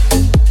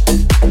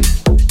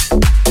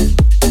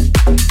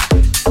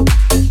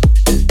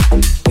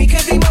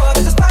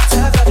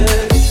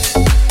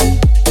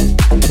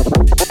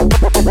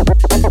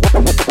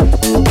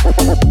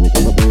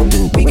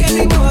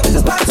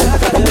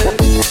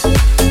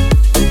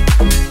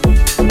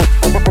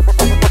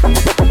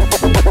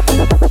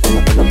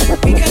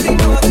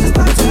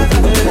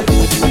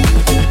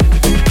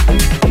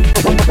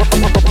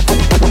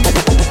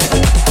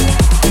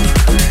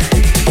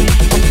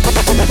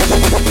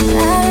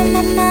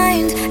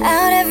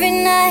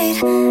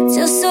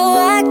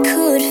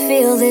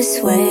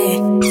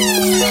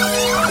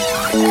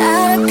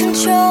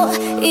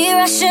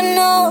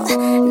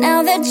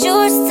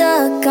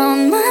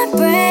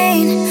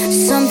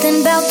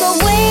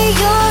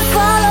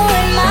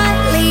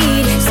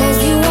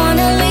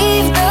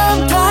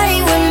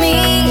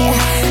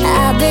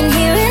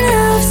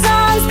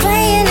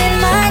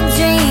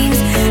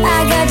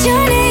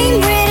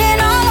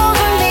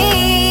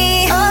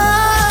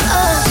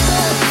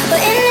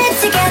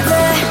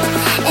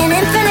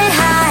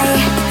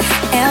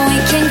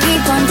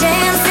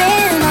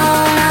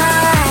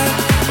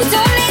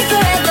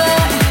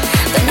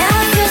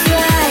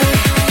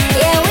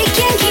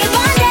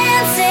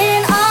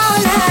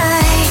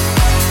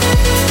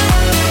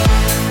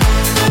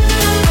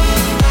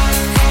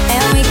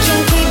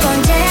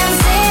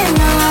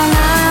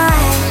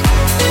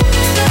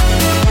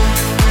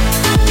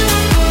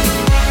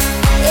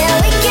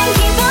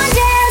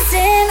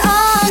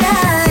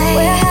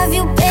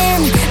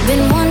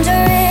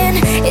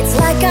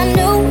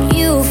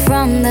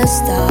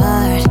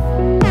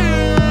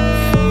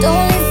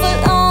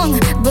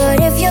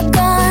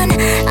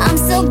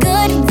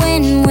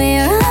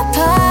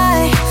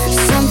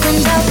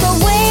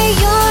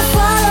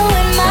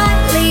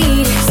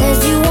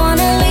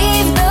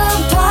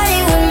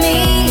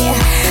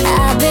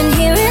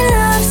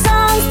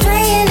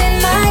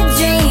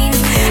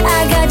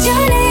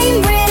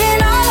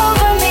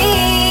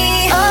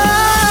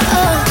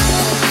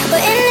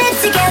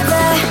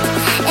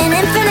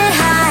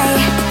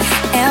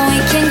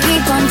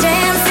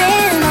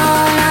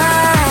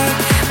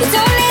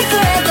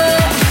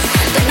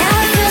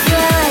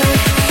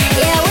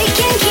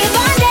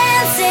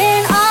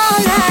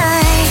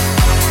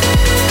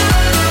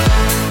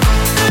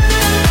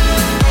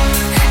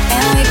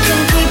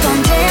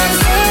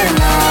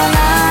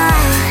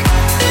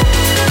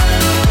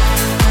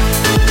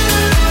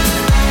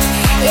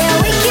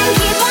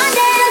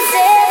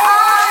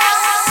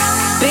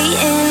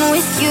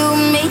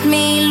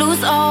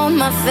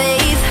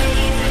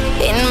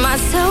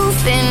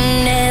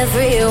 in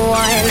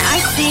everyone. I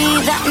see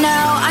that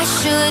now I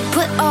should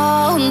put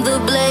all the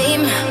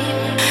blame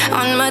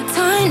on my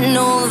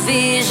tunnel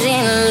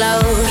vision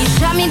low. You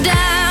shut me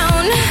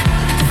down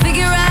to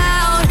figure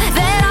out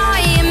that I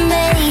am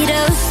made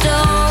of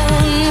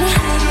stone.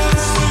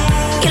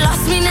 You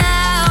lost me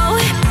now,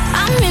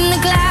 I'm in the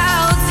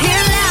clouds,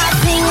 here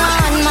laughing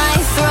on my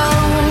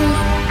throne.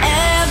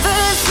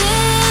 Ever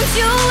since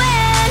you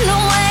went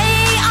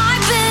away, I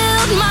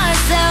built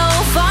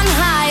myself on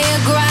higher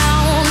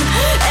ground.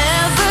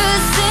 Ever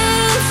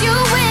since you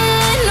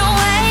went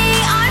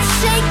away, I've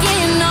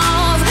shaken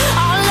off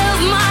all of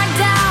my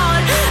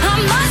doubt. I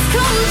must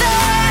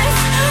confess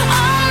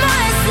all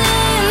my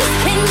sins,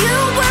 and you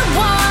were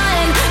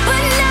one,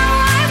 but now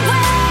I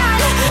win.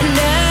 And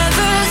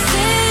ever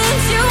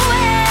since you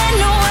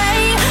went away,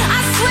 I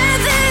swear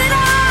that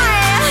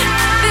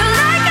I feel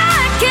like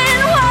I can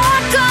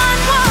walk on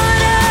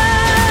water.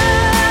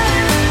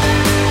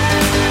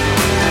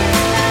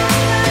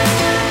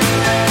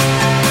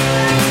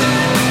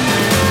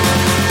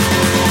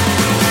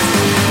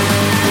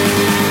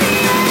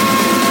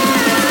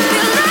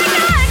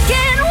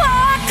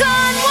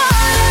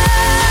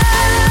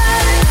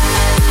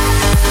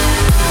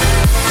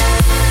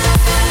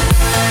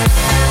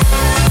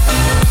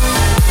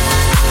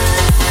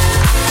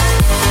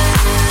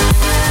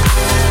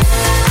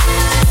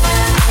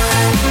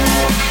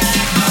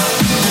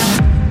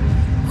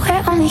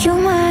 We're only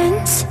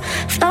humans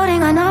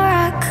floating on a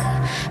rock,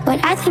 but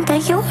I think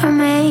that you were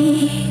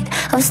made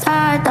of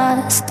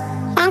stardust.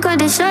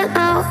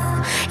 Unconditional,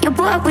 you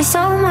put up with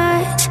so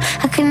much,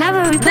 I could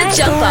never repay The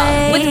Jump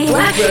Up with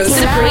Black Rose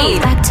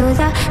Supreme. Back to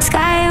the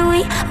sky,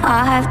 we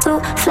all have to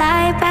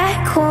fly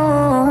back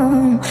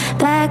home,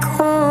 back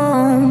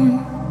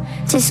home.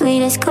 The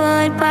sweetest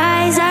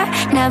goodbyes are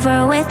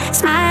never with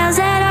smiles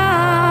at all.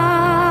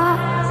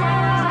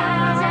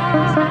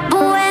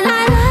 But when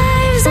our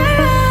lives are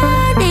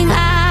running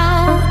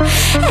out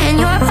and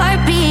your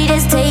heartbeat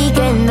is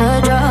taking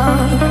the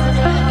drug,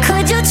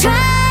 could you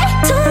try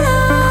to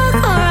look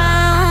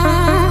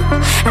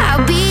around?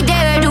 I'll be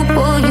there to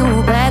pull you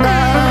back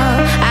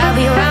up. I'll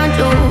be around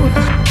you.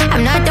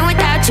 I'm nothing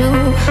without you.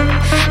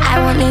 I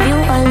won't leave you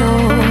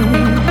alone.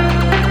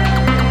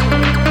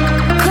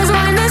 'Cause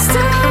when the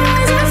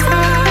stars are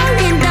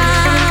falling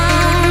down,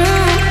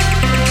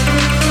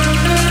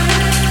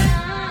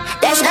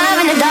 there's love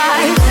in the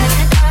dark.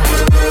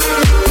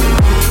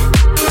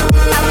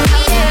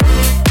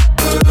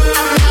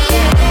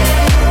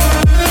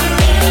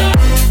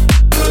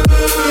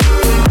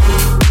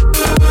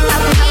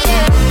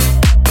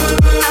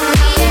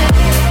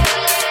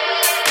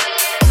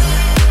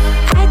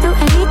 I'd do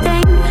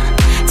anything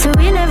to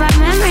relive our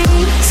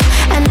memories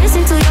and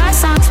listen to your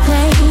songs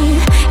play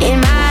in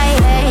my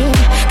head.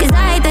 'Cause I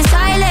hate the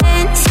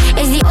silence,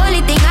 it's the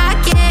only thing I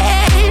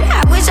get.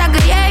 I wish I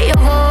could hear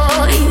your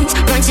voice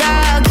once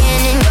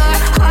again in your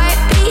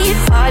heartbeat.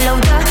 Follow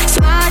the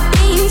small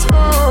things,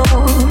 oh,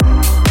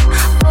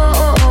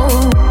 oh,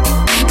 oh.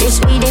 The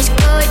sweetest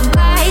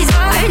goodbyes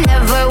are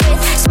never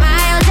with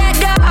smiles at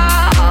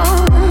all.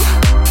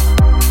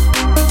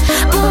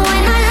 But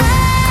when our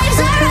lives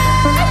are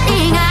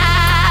running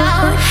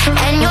out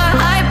and your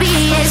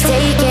heartbeat is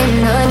taking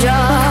the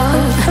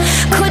drug,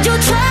 could you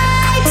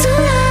try to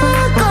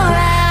look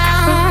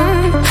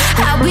around?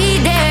 I'll be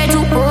there to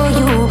pull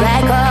you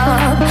back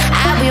up.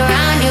 I'll be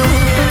around you.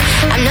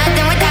 I'm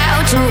nothing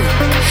without you,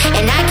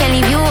 and I can't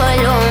leave you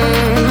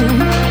alone.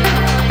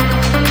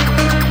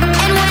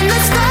 And when the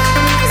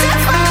stars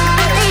are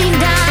falling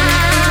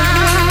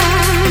down,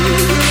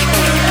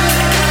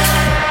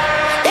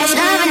 there's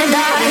love in the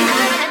dark.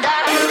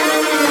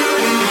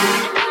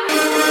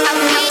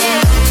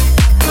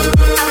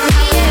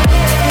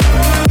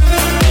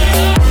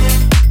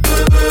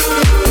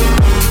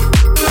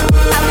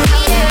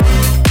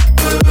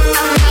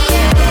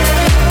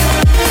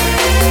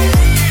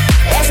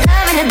 There's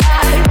love in the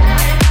dark.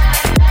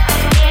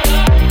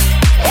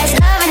 There's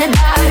love in the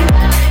dark.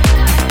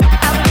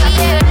 I'll be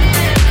here.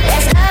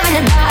 There's love in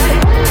the dark.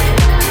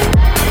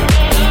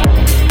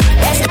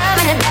 There's love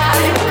in the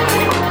dark.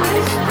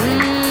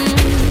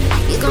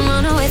 You can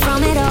run away from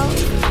it all,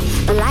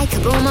 but like a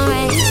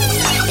boomerang,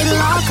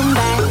 it'll all come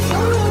back.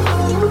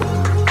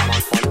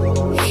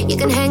 You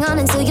can hang on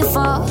until you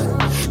fall,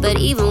 but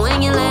even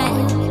when you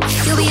land,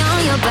 you'll be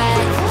on your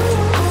back.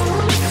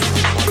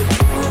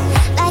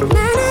 Like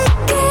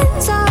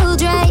mannequins, old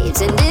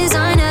drapes and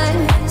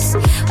designers,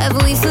 have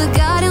we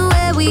forgotten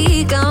where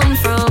we come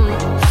from?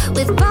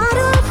 With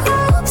bottled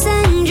hopes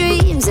and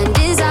dreams and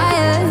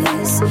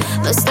desires,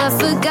 must have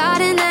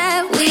forgotten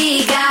that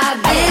we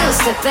got bills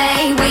to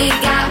pay, we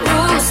got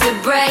rules to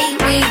break,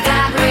 we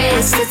got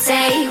risks to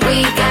take,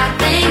 we got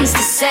things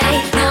to say.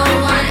 No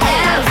one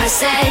ever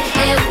said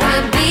it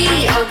would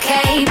be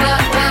okay,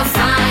 but we'll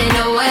find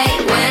a way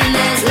when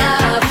there's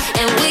love,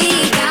 and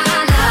we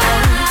got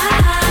love.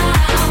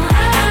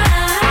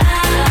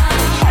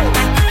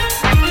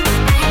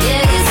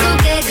 Yeah, it's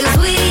okay 'cause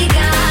we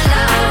got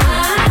love.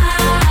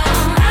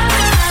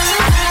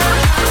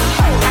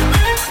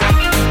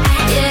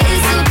 Yeah,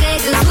 it's okay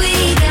 'cause we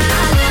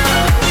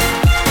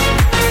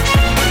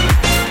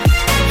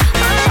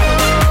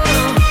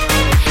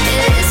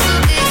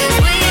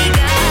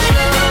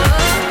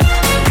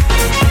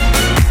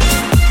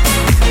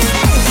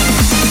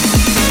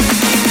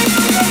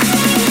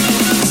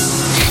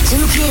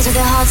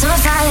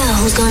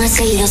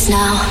say us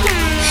now.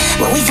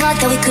 When we thought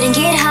that we couldn't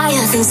get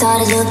higher, things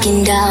started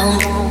looking down.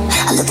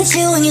 I look at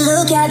you and you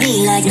look at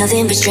me like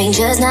nothing but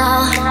strangers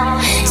now.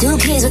 Two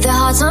kids with their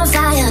hearts on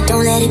fire,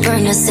 don't let it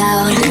burn us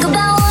out. Think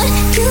about what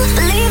you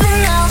believe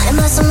in now. Am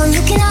I someone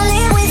you cannot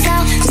live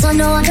without? Cause I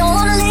know I don't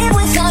wanna live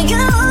without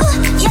you.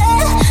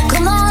 Yeah,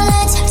 come on,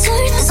 let's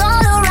turn this all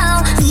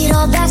around. We get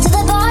all back to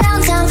the bar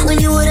downtown when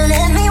you would've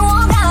let me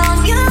walk out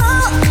on you.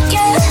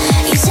 Yeah,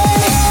 you said,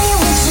 hey,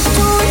 what you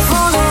doing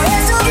for the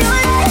rest of your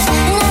life?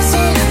 And I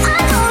said, I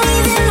don't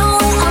even know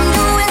what I'm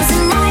doing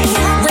tonight.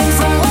 Went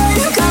from one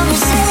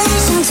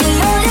conversation to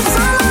your lips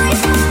on mine.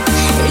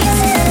 You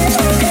said it's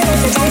okay,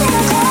 but you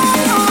never call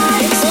your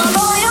mind. So I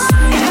call your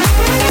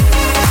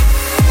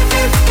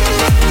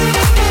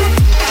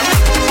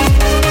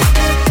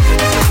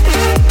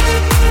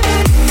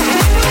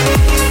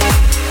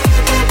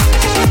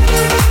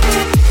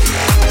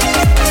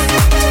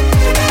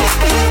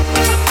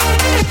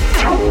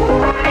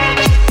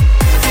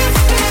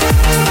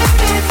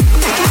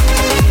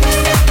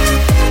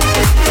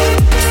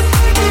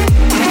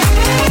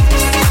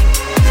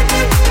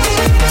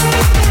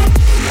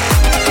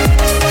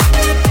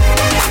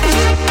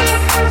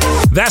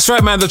That's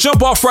right, man. The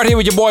jump off right here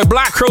with your boy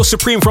Black Crow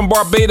Supreme from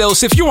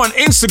Barbados. If you're on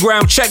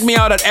Instagram, check me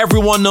out at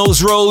Everyone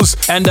Knows Rose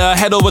and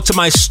head over to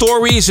my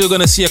stories. You're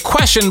going to see a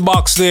question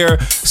box there.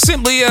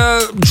 Simply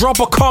drop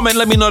a comment.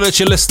 Let me know that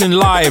you're listening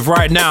live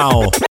right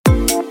now.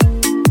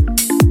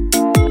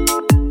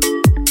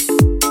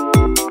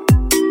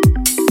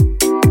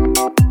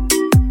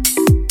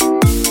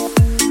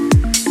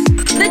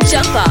 The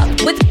jump off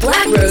with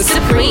Black Rose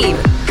Supreme.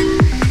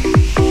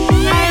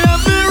 I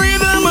love the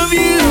rhythm of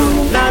you.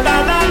 La la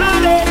la la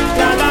la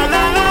la la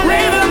la.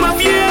 Rhythm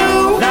of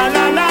you. La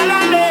la la la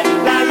la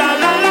la la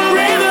la.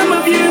 Rhythm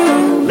of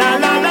you. La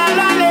la la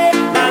la la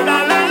la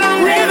la la.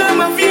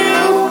 Rhythm of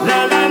you.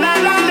 La la la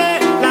la la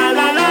la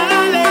la la.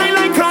 I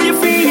like how you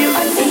feel.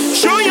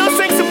 Show your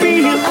sex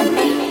appeal.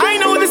 I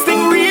know this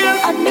thing real.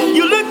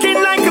 You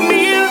looking like a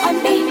meal.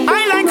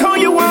 I like how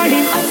you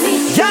whine.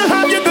 Y'all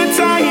have your good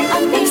time.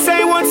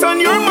 Say what's on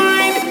your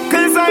mind,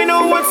 'cause I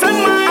know what's on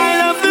mine. I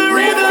love the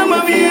rhythm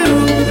of you.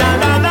 La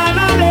la la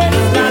la la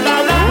la la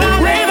la.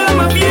 Rhythm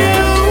of you.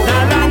 La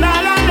la la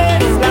la la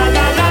la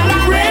la la.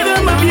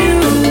 Rhythm of you.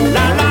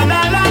 La la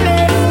la la la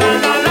la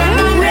la la.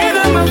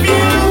 Rhythm of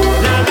you.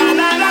 La la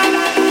la la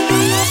la.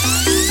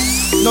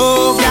 No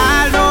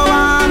girl, no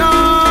one, no,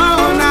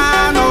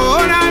 nah, no,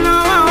 nah, no,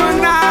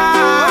 nah,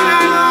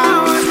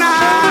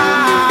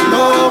 nah.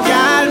 No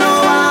girl, no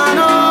one,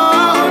 no,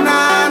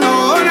 nah, no,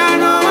 nah,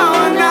 no,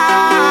 nah,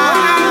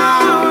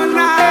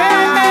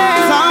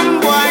 nah. Some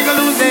boy go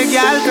lose their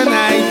girl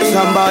tonight.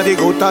 Somebody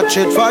go touch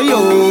it for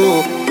you.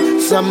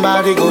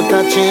 Somebody go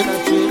touch it.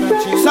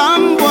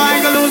 Some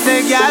boy go lose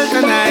their girl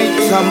tonight.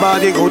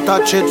 Somebody go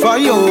touch it for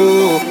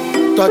you.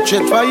 Touch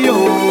it for you.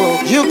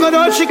 You could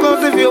all she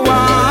goes if you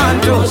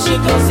want to. She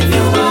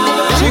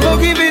go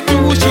give it to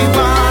who she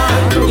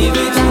want to.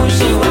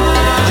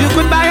 You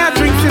could buy her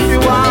drinks if you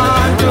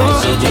want to.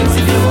 She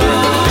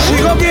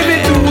go give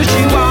it to who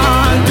she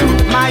want to.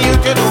 My you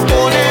can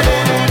hold it.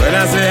 When I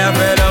say I'm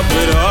fed up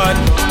with heart,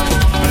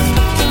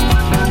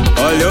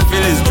 all you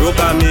feel is joke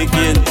I'm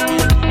making.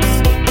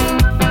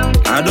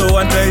 I don't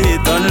want to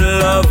hate on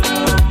love,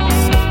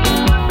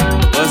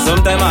 but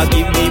sometimes I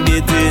keep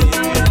debating.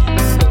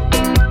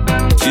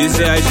 She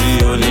say she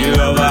only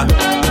lover,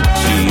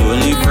 she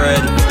only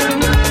friend.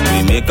 We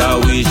make a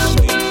wish,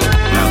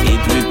 now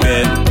eat with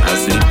pen. I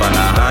sleep and I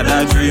had a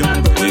dream,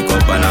 wake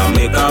up and I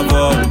make a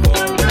vow.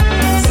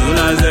 Soon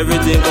as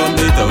everything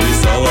complete, we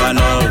saw one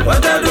all.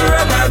 What I do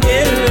wrong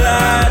again,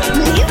 lad?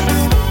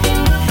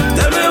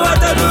 Tell me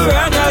what I do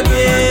wrong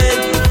again.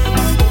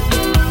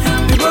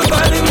 People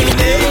calling me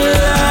name,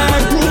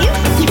 lad.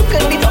 You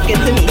couldn't be talking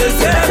to me. They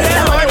say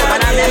I'm only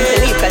woman I'm them to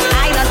leave, 'cause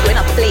I'm not going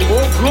to play.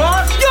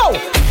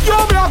 Yo,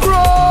 Black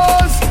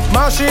Rose,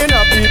 mashing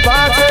up the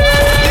party.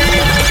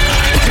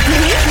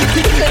 You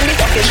couldn't be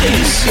talking to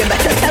me. You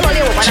better tell all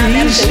your woman I'm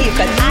them to leave,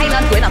 'cause I'm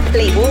not going to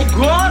play.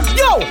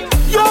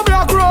 Yo,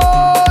 Black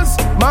Rose,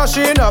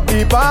 mashing up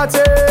the party.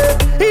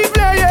 He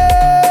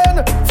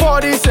playing for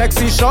the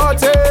sexy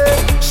shorty.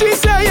 She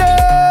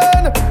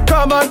saying,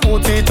 come and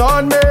put it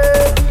on me.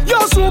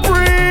 You're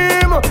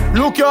supreme,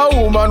 look your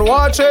woman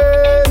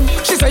watching.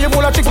 She say you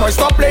full of chicks, boy,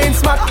 stop playing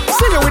smart.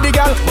 See you with the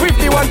girl, with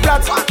the one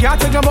flat. Can't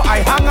take no more, I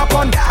hang up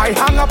on pat.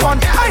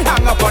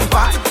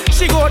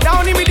 She go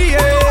down in me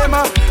DM,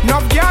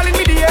 enough girl in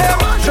me DM.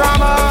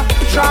 Drama,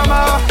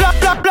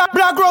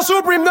 Black Rose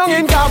Supreme down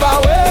in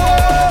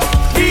Cabaret.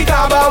 The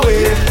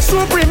Cabaret,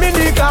 Supreme in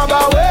the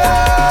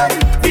Cabaret.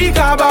 The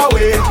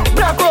Cabaret,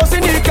 Black Rose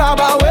in the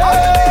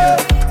Cabaret.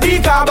 The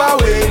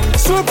Cabaret,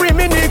 Supreme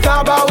in the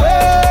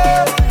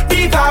Cabaret.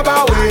 The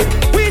Cabaret,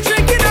 we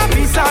drinking a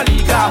Pisa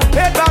Liga.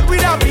 Head back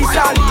with a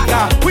Pisa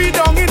Liga. We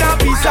down in a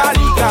Pisa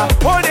Liga.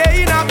 All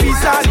day in a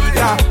Pisa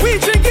Liga. We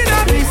drinking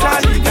a Pisa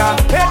Liga.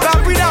 Head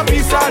back with a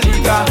Pisa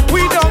Liga.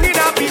 We down in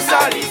a Pisa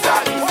Liga.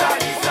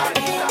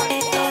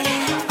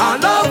 I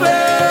love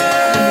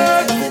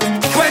it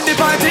when the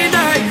party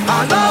night.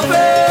 I love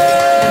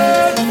it.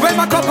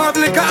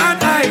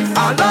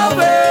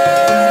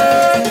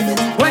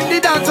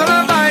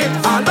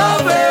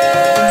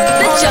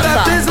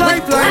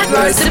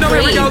 Break Now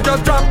every girl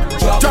just drop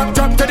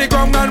to the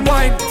ground and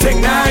wine.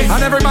 Ting nice.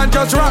 And every man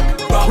just rock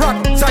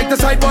side to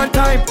side one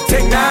time.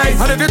 Ting nice.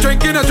 And if you're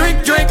drinking a drink,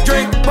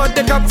 but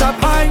the cups up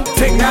high.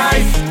 Ting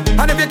nice.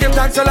 And if you give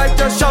thanks to life,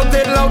 just shout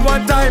it loud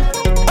one time.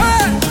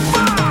 Hey!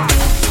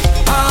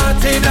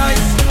 Party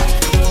nice,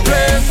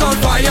 place on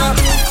fire,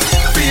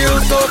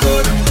 feels so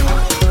good.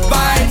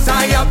 Vibes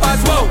high up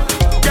as whoa.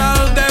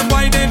 Girl them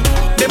whining,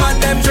 the man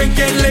them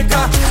drinking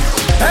liquor.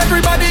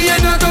 Everybody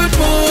in a good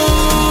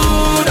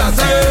mood, I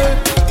say.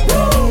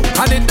 Woo.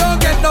 And it don't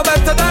get no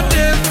better than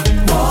this.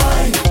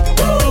 Why?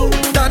 Woo.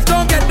 Dance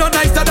don't get no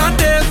nicer than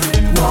this.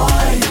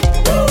 Why?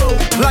 Woo.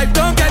 Life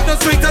don't get no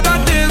sweeter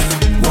than this.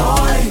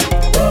 Why?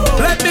 Woo.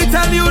 Let me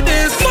tell you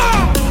this.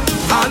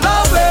 I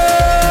love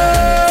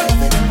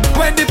it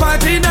when the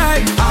party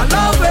night. I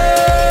love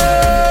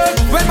it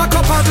when my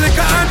cup has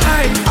liquor and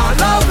I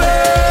love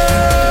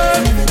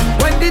it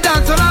when the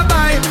dance on a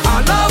vibe.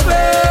 I love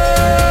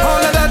it. All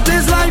of that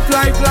is life.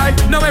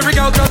 Now every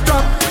girl just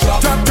drop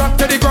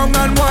to the ground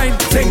and wine.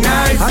 Sing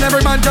nice. And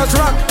every man just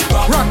rock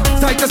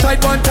side to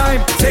side one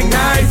time. Sing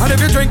nice. And if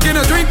you're drinking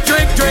a drink,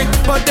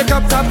 but the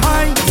cups up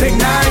high. Sing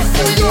nice.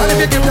 And if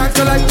you give thanks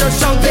to life, just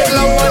shout it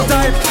loud one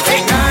time.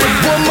 Sing nice.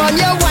 Woman,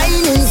 you're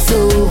whining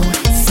so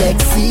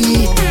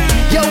sexy.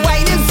 You're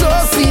whining so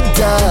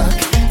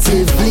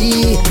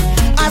seductively.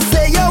 I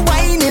say you're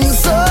whining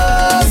so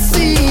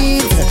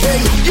sweet. Hey,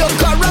 your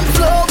current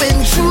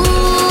flowing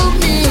through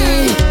me.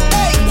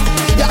 Hey,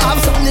 you have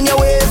something in your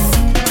waist.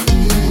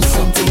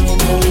 Something in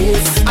your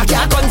waist. I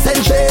can't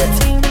concentrate.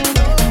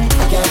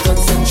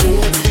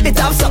 It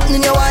have something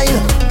in your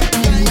wine.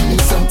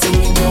 Something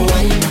in your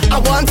wine. I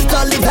want it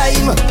all the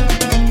time.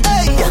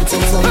 Hey,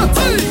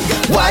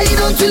 why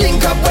don't you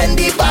link up when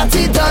the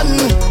party done?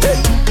 Hey.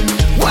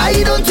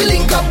 Why don't you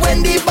link up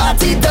when the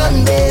party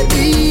done,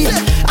 baby?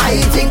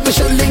 I think we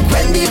should link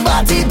when the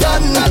party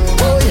done.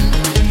 Oh,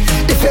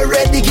 if you're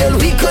ready, girl,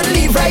 we could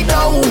leave right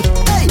now.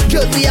 Hey,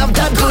 girl, we have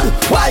that good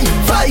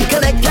Wi-Fi,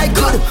 connect like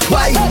good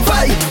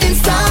Wi-Fi,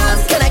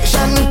 instant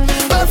connection,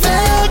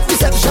 perfect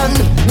reception.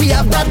 We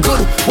have that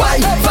good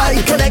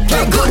Wi-Fi, connect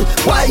like good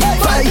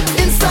Wi-Fi,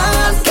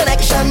 instant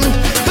connection,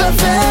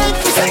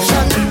 perfect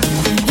reception.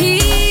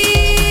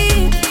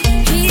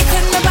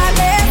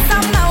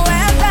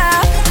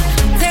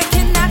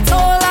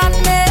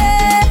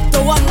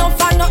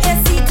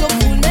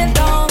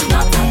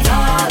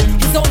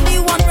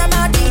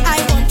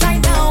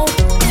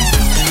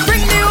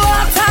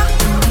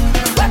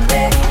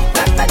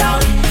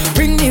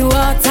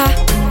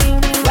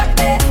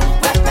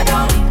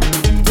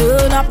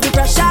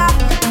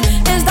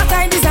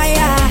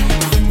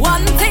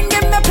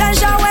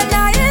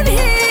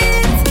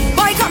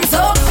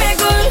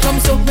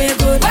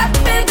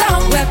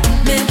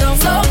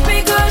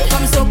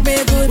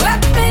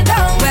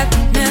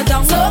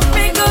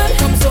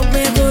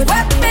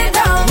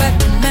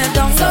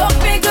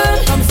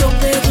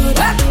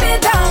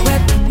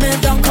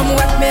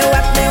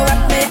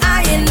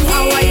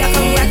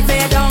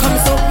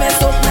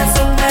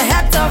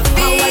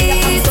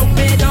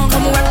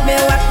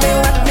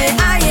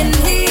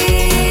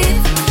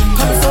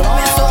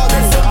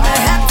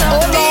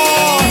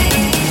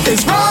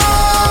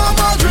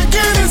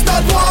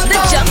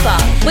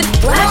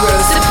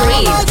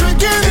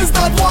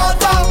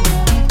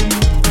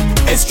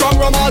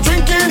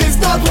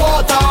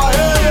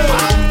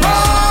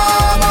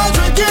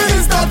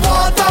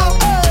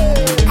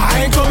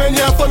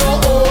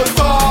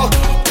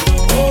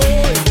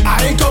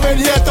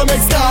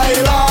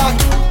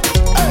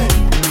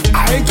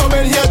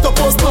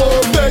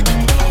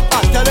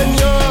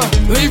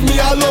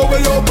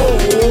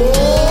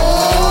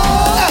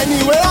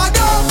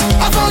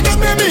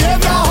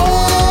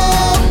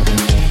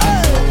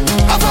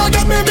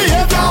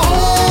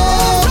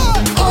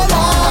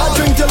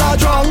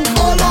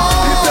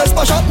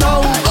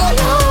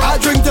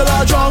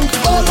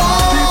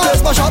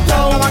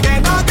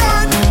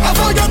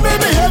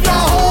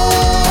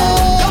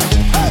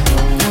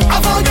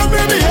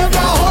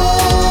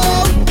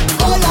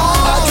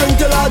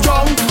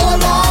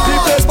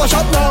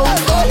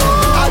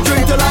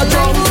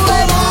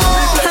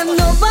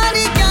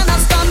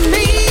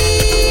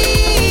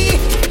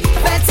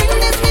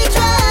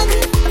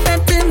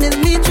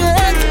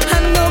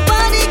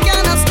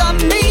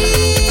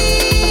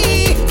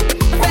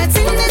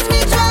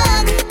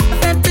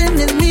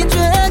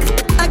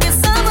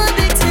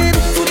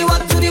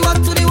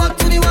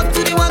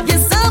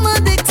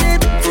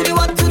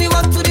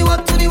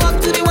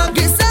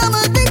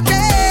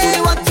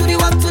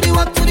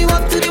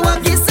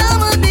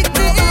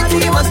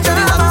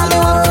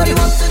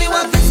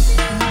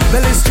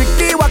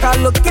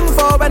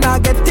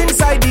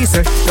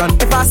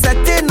 If I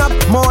setting up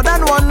more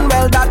than one,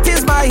 well, that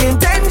is my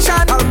intention.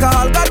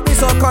 Alcohol got me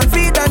so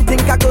confident,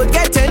 think I could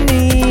get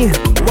any.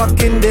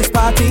 Walking this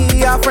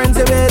party, our friends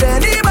with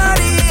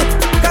anybody.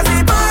 Cause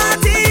the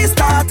party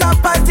start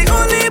up as the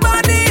only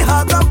body.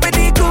 Hug up in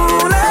the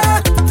cooler.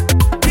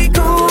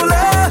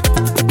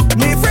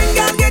 Me friend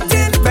can get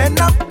in, bend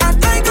up, and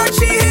I got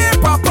she here,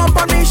 pop up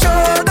on me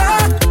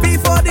shoulder.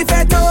 Before the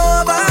fete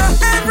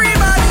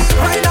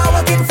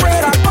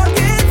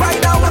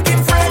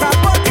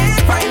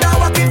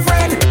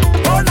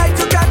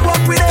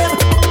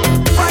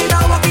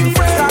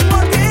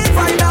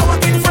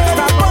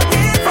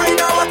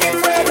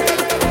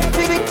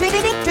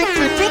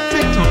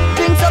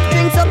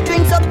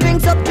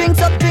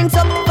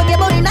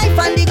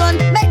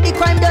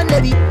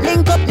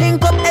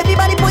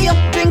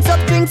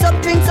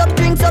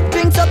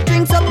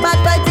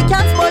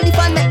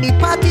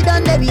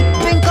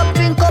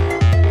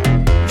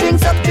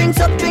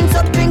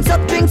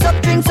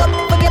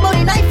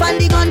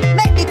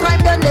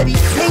heavy.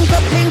 Link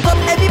up,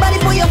 everybody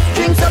put your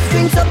drinks up,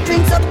 drinks up,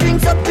 drinks up,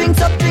 drinks up, drinks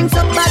up, drinks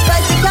up. Bad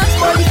vibes, we can't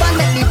spoil it and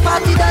make me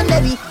party done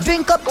heavy.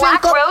 Drink up,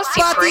 drink up, party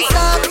start.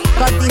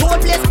 Cause the whole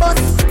place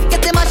bust.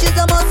 Get them ashes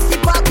a must, the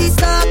party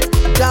start.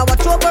 Now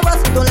watch over us,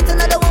 don't let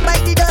another one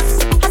bite the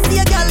dust. I see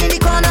a girl in the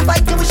corner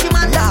fighting with she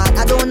man, lad.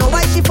 I don't know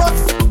why she fuss.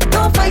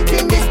 No fight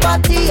in this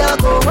party, I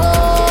go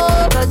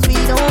home. Cause we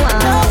don't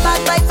want no bad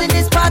vibes in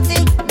this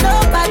party. No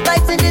bad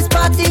vibes in this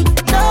party.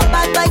 No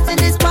bad vibes in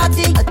this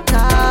party. At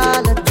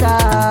all, at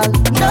all.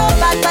 No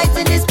bad vibes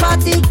in this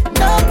party.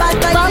 No bad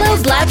vibes. Follow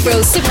Black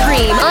Rose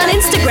Supreme on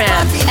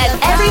Instagram at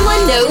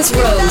Everyone Knows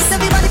Rose.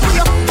 Everybody put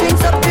your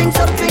drinks up, drinks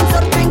up, drinks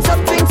up, drinks up,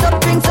 drinks up,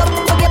 drinks up.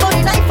 Forget about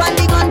the knife and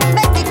the gun.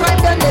 Make the crime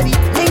done heavy.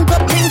 Link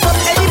up,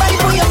 everybody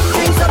put your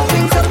drinks up,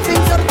 drinks up,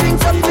 drinks up,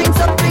 drinks up, drinks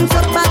up, drinks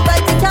up. Bad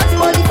vibes, we can't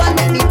spoil it and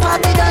make the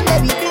party done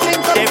heavy.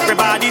 Drink up.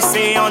 Everybody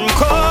say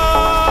encore.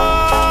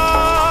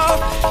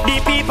 The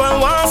people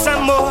want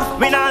some more.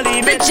 We not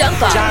leave The it.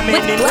 Jump Off Jamming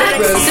with into Black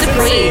the Rose season,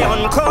 Supreme. say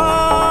encore.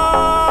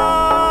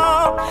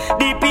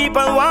 The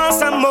people want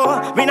some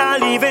more. We not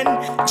leaving.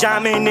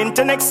 Jamming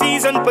into next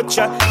season. Put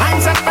your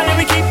hands up and let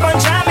me keep on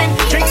jamming.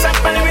 Drinks up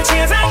and let me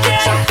cheers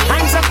again.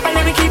 Hands up and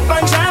let me keep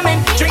on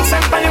jamming. Drinks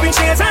up and let me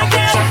cheers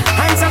again.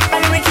 Hands up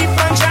and let me keep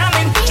on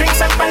jamming.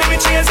 Drinks up and let me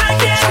cheers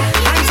again.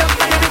 Hands up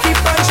and let me keep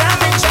on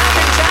jamming,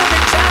 jamming,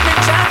 jamming, jamming,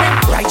 jamming.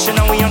 Right, you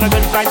know we on a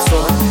good vibe, so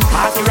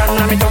party run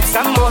and me talk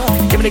some more.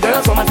 Give the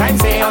girls one more time,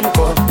 say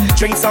encore.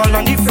 Drinks all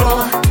on the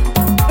floor.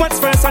 What's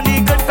first on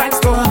the good vibes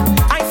score?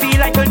 I feel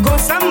like I'll go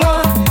some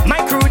more.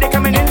 My crew, they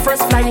coming in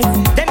first flight.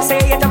 Them say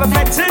it have a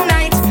flight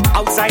tonight.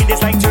 Outside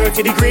it's like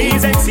 30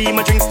 degrees. And see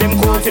my drinks them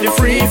cold to the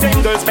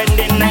freezing. Girls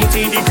spending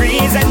 90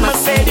 degrees. And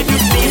must say that you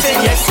pleasing.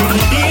 Yes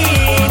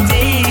indeed.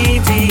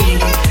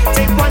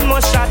 Take one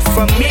more shot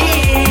for me.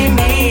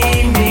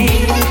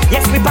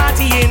 Yes, we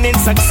partying in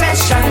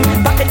succession.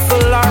 Bucket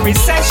full or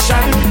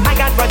recession. I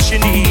got what you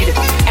need,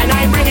 and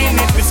I bringing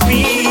it with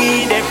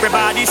speed.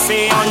 Everybody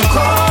say encore.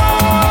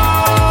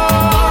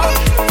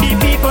 The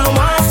people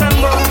want some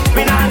more.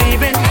 We not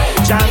leaving.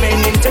 Jamming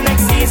into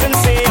next season.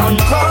 Say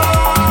encore.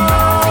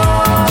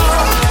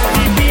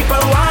 The people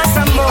want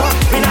some more.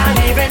 We not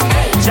leaving.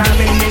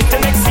 Jamming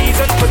into next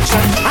season. Put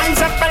your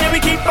hands up and let me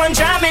keep on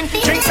jamming.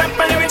 Drinks up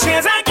and let me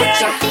cheers again.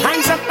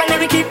 Hands up and let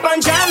me keep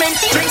on jamming.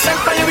 Drinks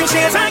up and let me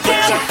cheers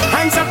again.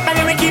 Hands up and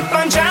let me keep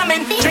on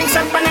jamming. Drinks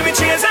up and let me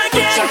cheers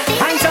again.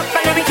 Hands up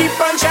and let me keep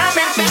on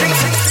jamming.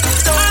 Drinks.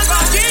 So I'm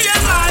gonna give you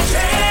my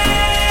jam.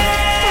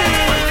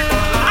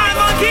 I'm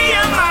gonna give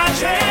you my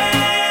jam.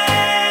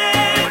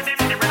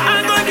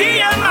 I'm gonna give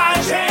you my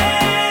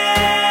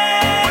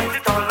jam.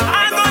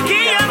 I'm gonna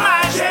give you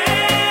my jam.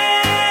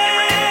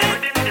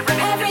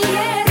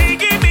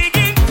 Biggie,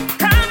 biggie,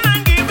 come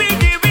and give me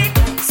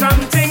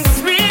something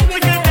sweet we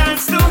can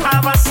dance to,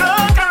 have a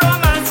soca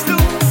romance to.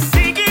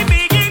 Biggie,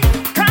 biggie,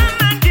 come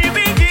and give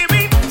me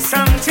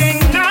something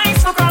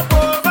nice for cup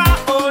over.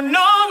 Oh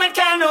no, it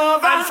can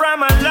over. I'm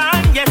from a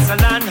land, yes, a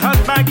land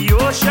hugged by the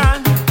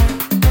ocean,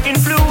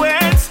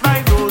 influenced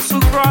by those who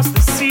cross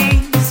the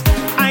seas.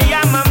 I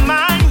am a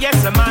man,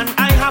 yes, a man,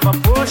 I have a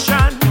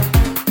portion,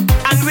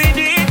 and with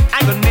it, I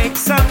gonna make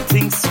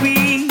something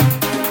sweet.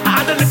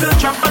 Add a little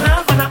drop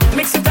and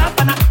mix it up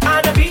and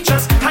add a beat,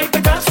 just hype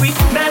it up, sweet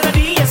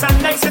melody, yes, I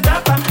nice it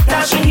up,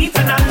 dash the heat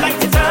and I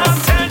light it up.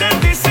 Tell them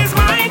this is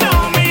my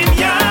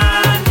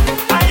dominion.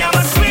 I am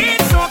a sweet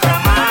soca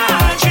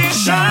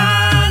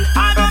magician.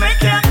 I gonna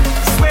make you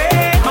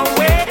sway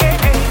away,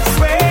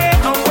 sway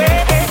away,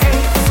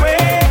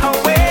 sway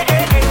away.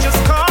 Just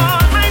call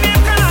my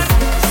name, God.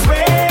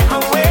 Sway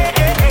away,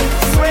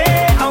 sway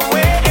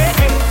away,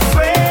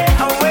 sway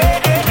away.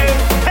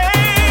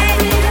 Hey,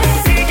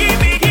 biggie,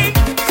 biggie,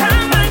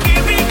 come and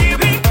give me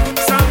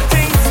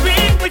something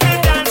sweet we can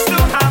dance to,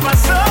 have a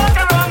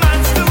soca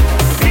romance to.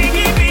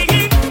 Biggie,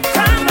 biggie,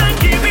 come and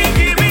give me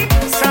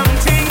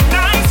something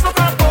nice for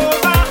cup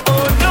over.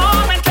 Oh no,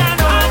 it can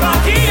over. I'm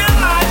gonna give you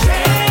my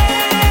jam.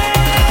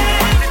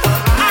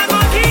 I'm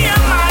gonna give you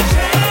my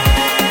jam.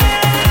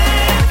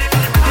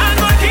 I'm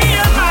gonna give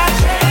you my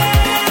jam.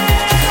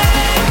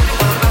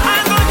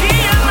 I'm gonna give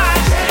you my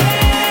jam.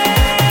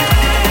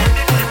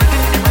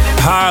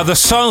 The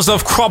Sons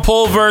of Crop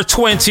Over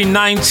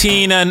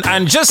 2019,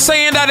 and just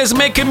saying that is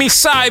making me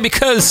sigh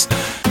because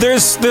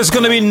there's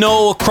gonna be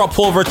no Crop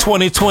Over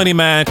 2020,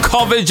 man.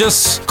 COVID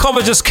just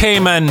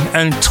came and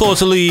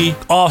totally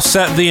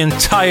offset the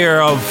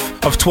entire of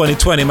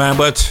 2020, man.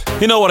 But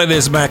you know what it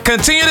is, man.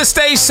 Continue to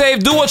stay safe,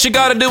 do what you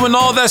gotta do and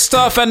all that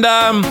stuff, and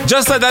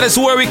just like that is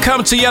where we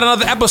come to yet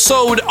another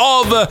episode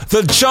of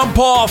The Jump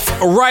Off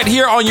right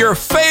here on your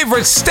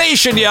favorite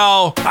station,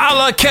 y'all.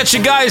 I'll catch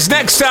you guys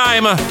next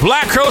time.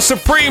 Black Rose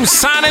Supreme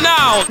signing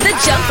out. The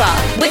Jump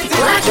Off with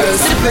Black Rose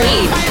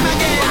Supreme.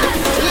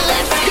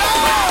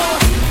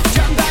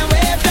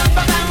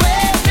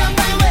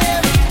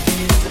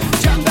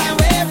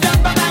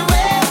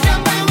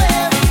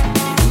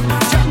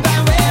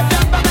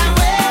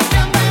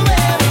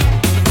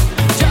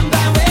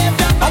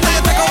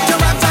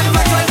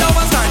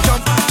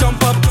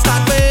 Jump up,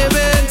 start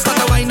waving, start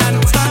a wine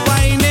and start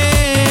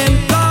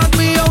whining.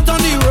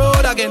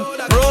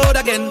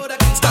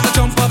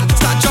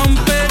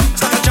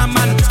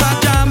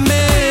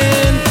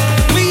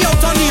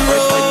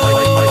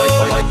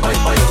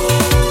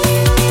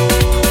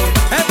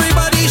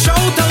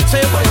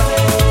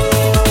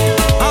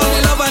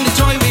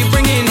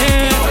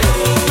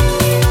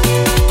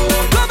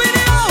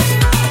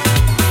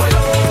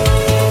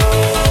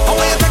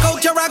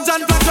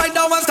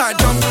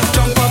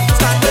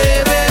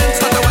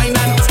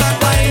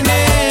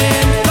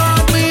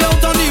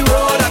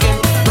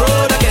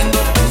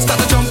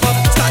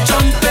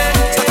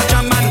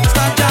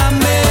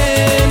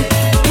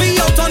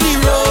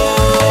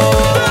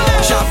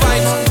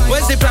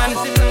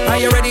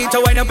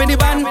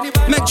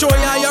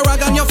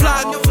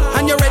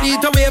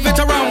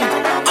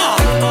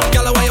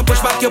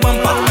 rock your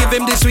bumper. Give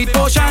him the sweet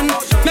potion.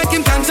 Make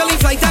him cancel his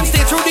flight and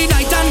stay through the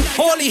night and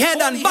hold his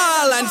head and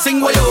ball and sing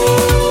wayo.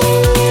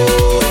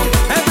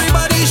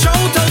 Everybody shout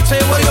out, say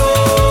wayo.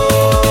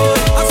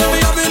 I say we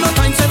have enough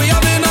time, say we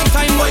have enough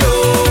time, wayo.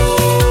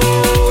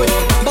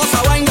 Bossa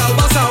wine, girl,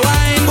 bossa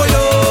wine,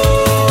 wayo.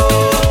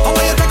 Oh,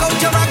 when you take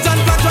out your rags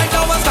and flats right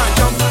now and start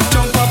jump,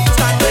 jump up,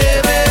 start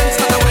waving,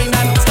 start wine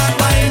and start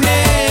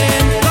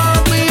whining.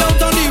 Cause we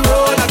out on the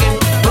road again,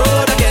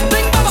 road again.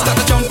 Start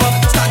to jump up,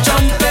 start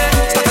jumping,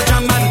 start to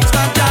jam and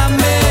start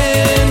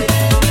jamming.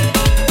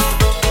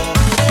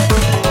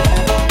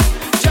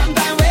 Jump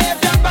and wave,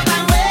 jump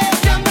and wave,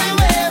 jump and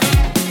wave.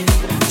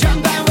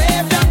 Jump and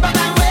wave, jump and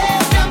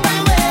wave, jump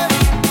and wave.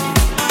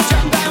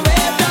 Jump and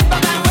wave, jump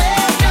and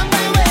wave, jump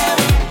and wave.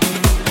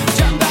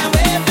 Jump and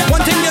wave.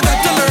 One thing you got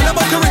to learn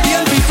about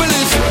Caribbean people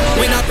is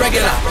we not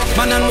regular.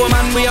 Man and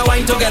woman, we are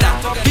wine together.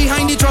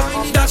 Behind the truck,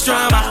 that's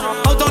drama.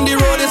 Out on the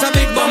road is a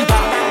big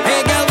bumper.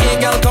 Hey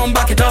girl, come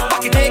back it up.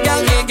 Hey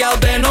girl,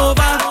 bend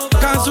over.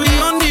 Cause we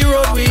on the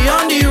road again.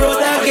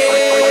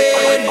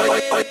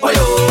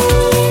 Wayo.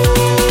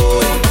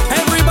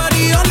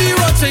 Everybody on the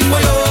road sing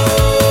wayo.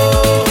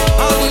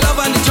 All the love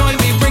and the joy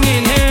we bring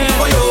in here.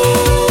 Wayo.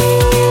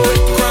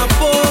 Crop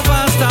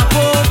over, stop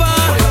over.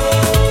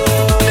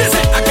 This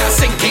it, I got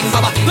sing King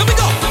Baba. Let me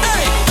go.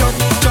 Hey,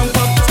 jump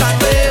up, start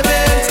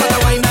waving, start to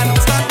whine and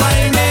start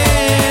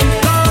whining.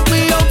 Cause we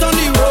out on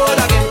the road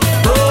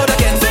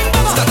again, Sing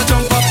Baba. Start to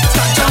jump up,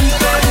 start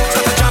jumping,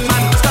 start to jam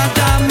and start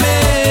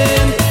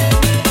jamming.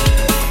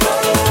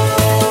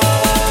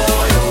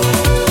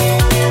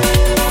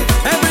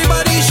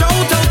 Everybody shout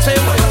out, say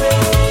wayo.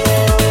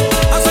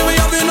 I say we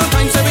have enough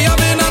time, say we have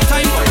enough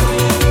time.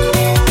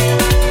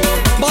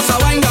 Bossa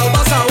wine, girl,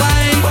 bossa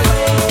wine.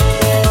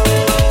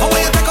 Oh,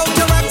 when you take out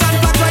your rags and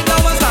flats right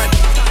now and start.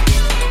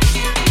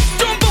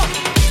 Jump up,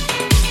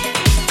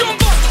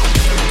 jump up.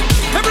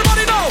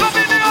 Everybody know. Clap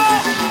in the air,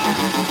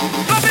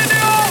 clap in the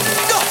air.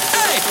 Go,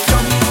 hey.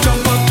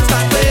 Jump up,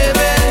 start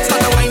waving,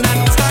 start to whine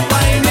and start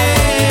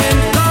whining.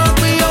 Cause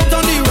we out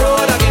on the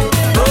road again,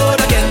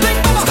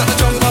 Start to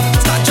jump up,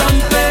 start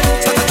jumping,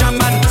 start to jam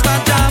and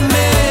start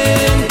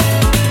jamming.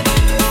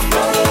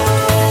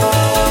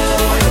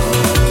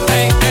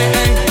 Hey,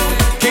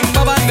 King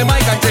Baba and the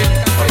mic and tip.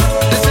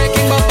 They say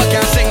King Baba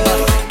can't sing, but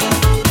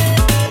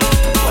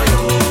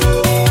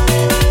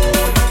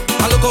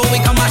I look how we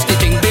can mash the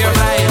thing, beer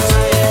vibes.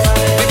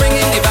 We bring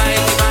in the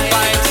vibes.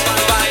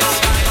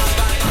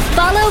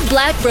 Follow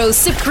Black Rose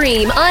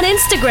Supreme on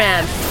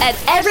Instagram at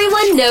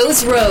Everyone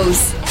Knows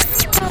Rose.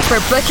 For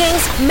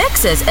bookings,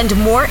 mixes, and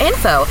more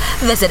info,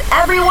 visit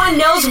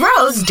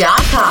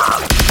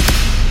everyoneknowsrose.com.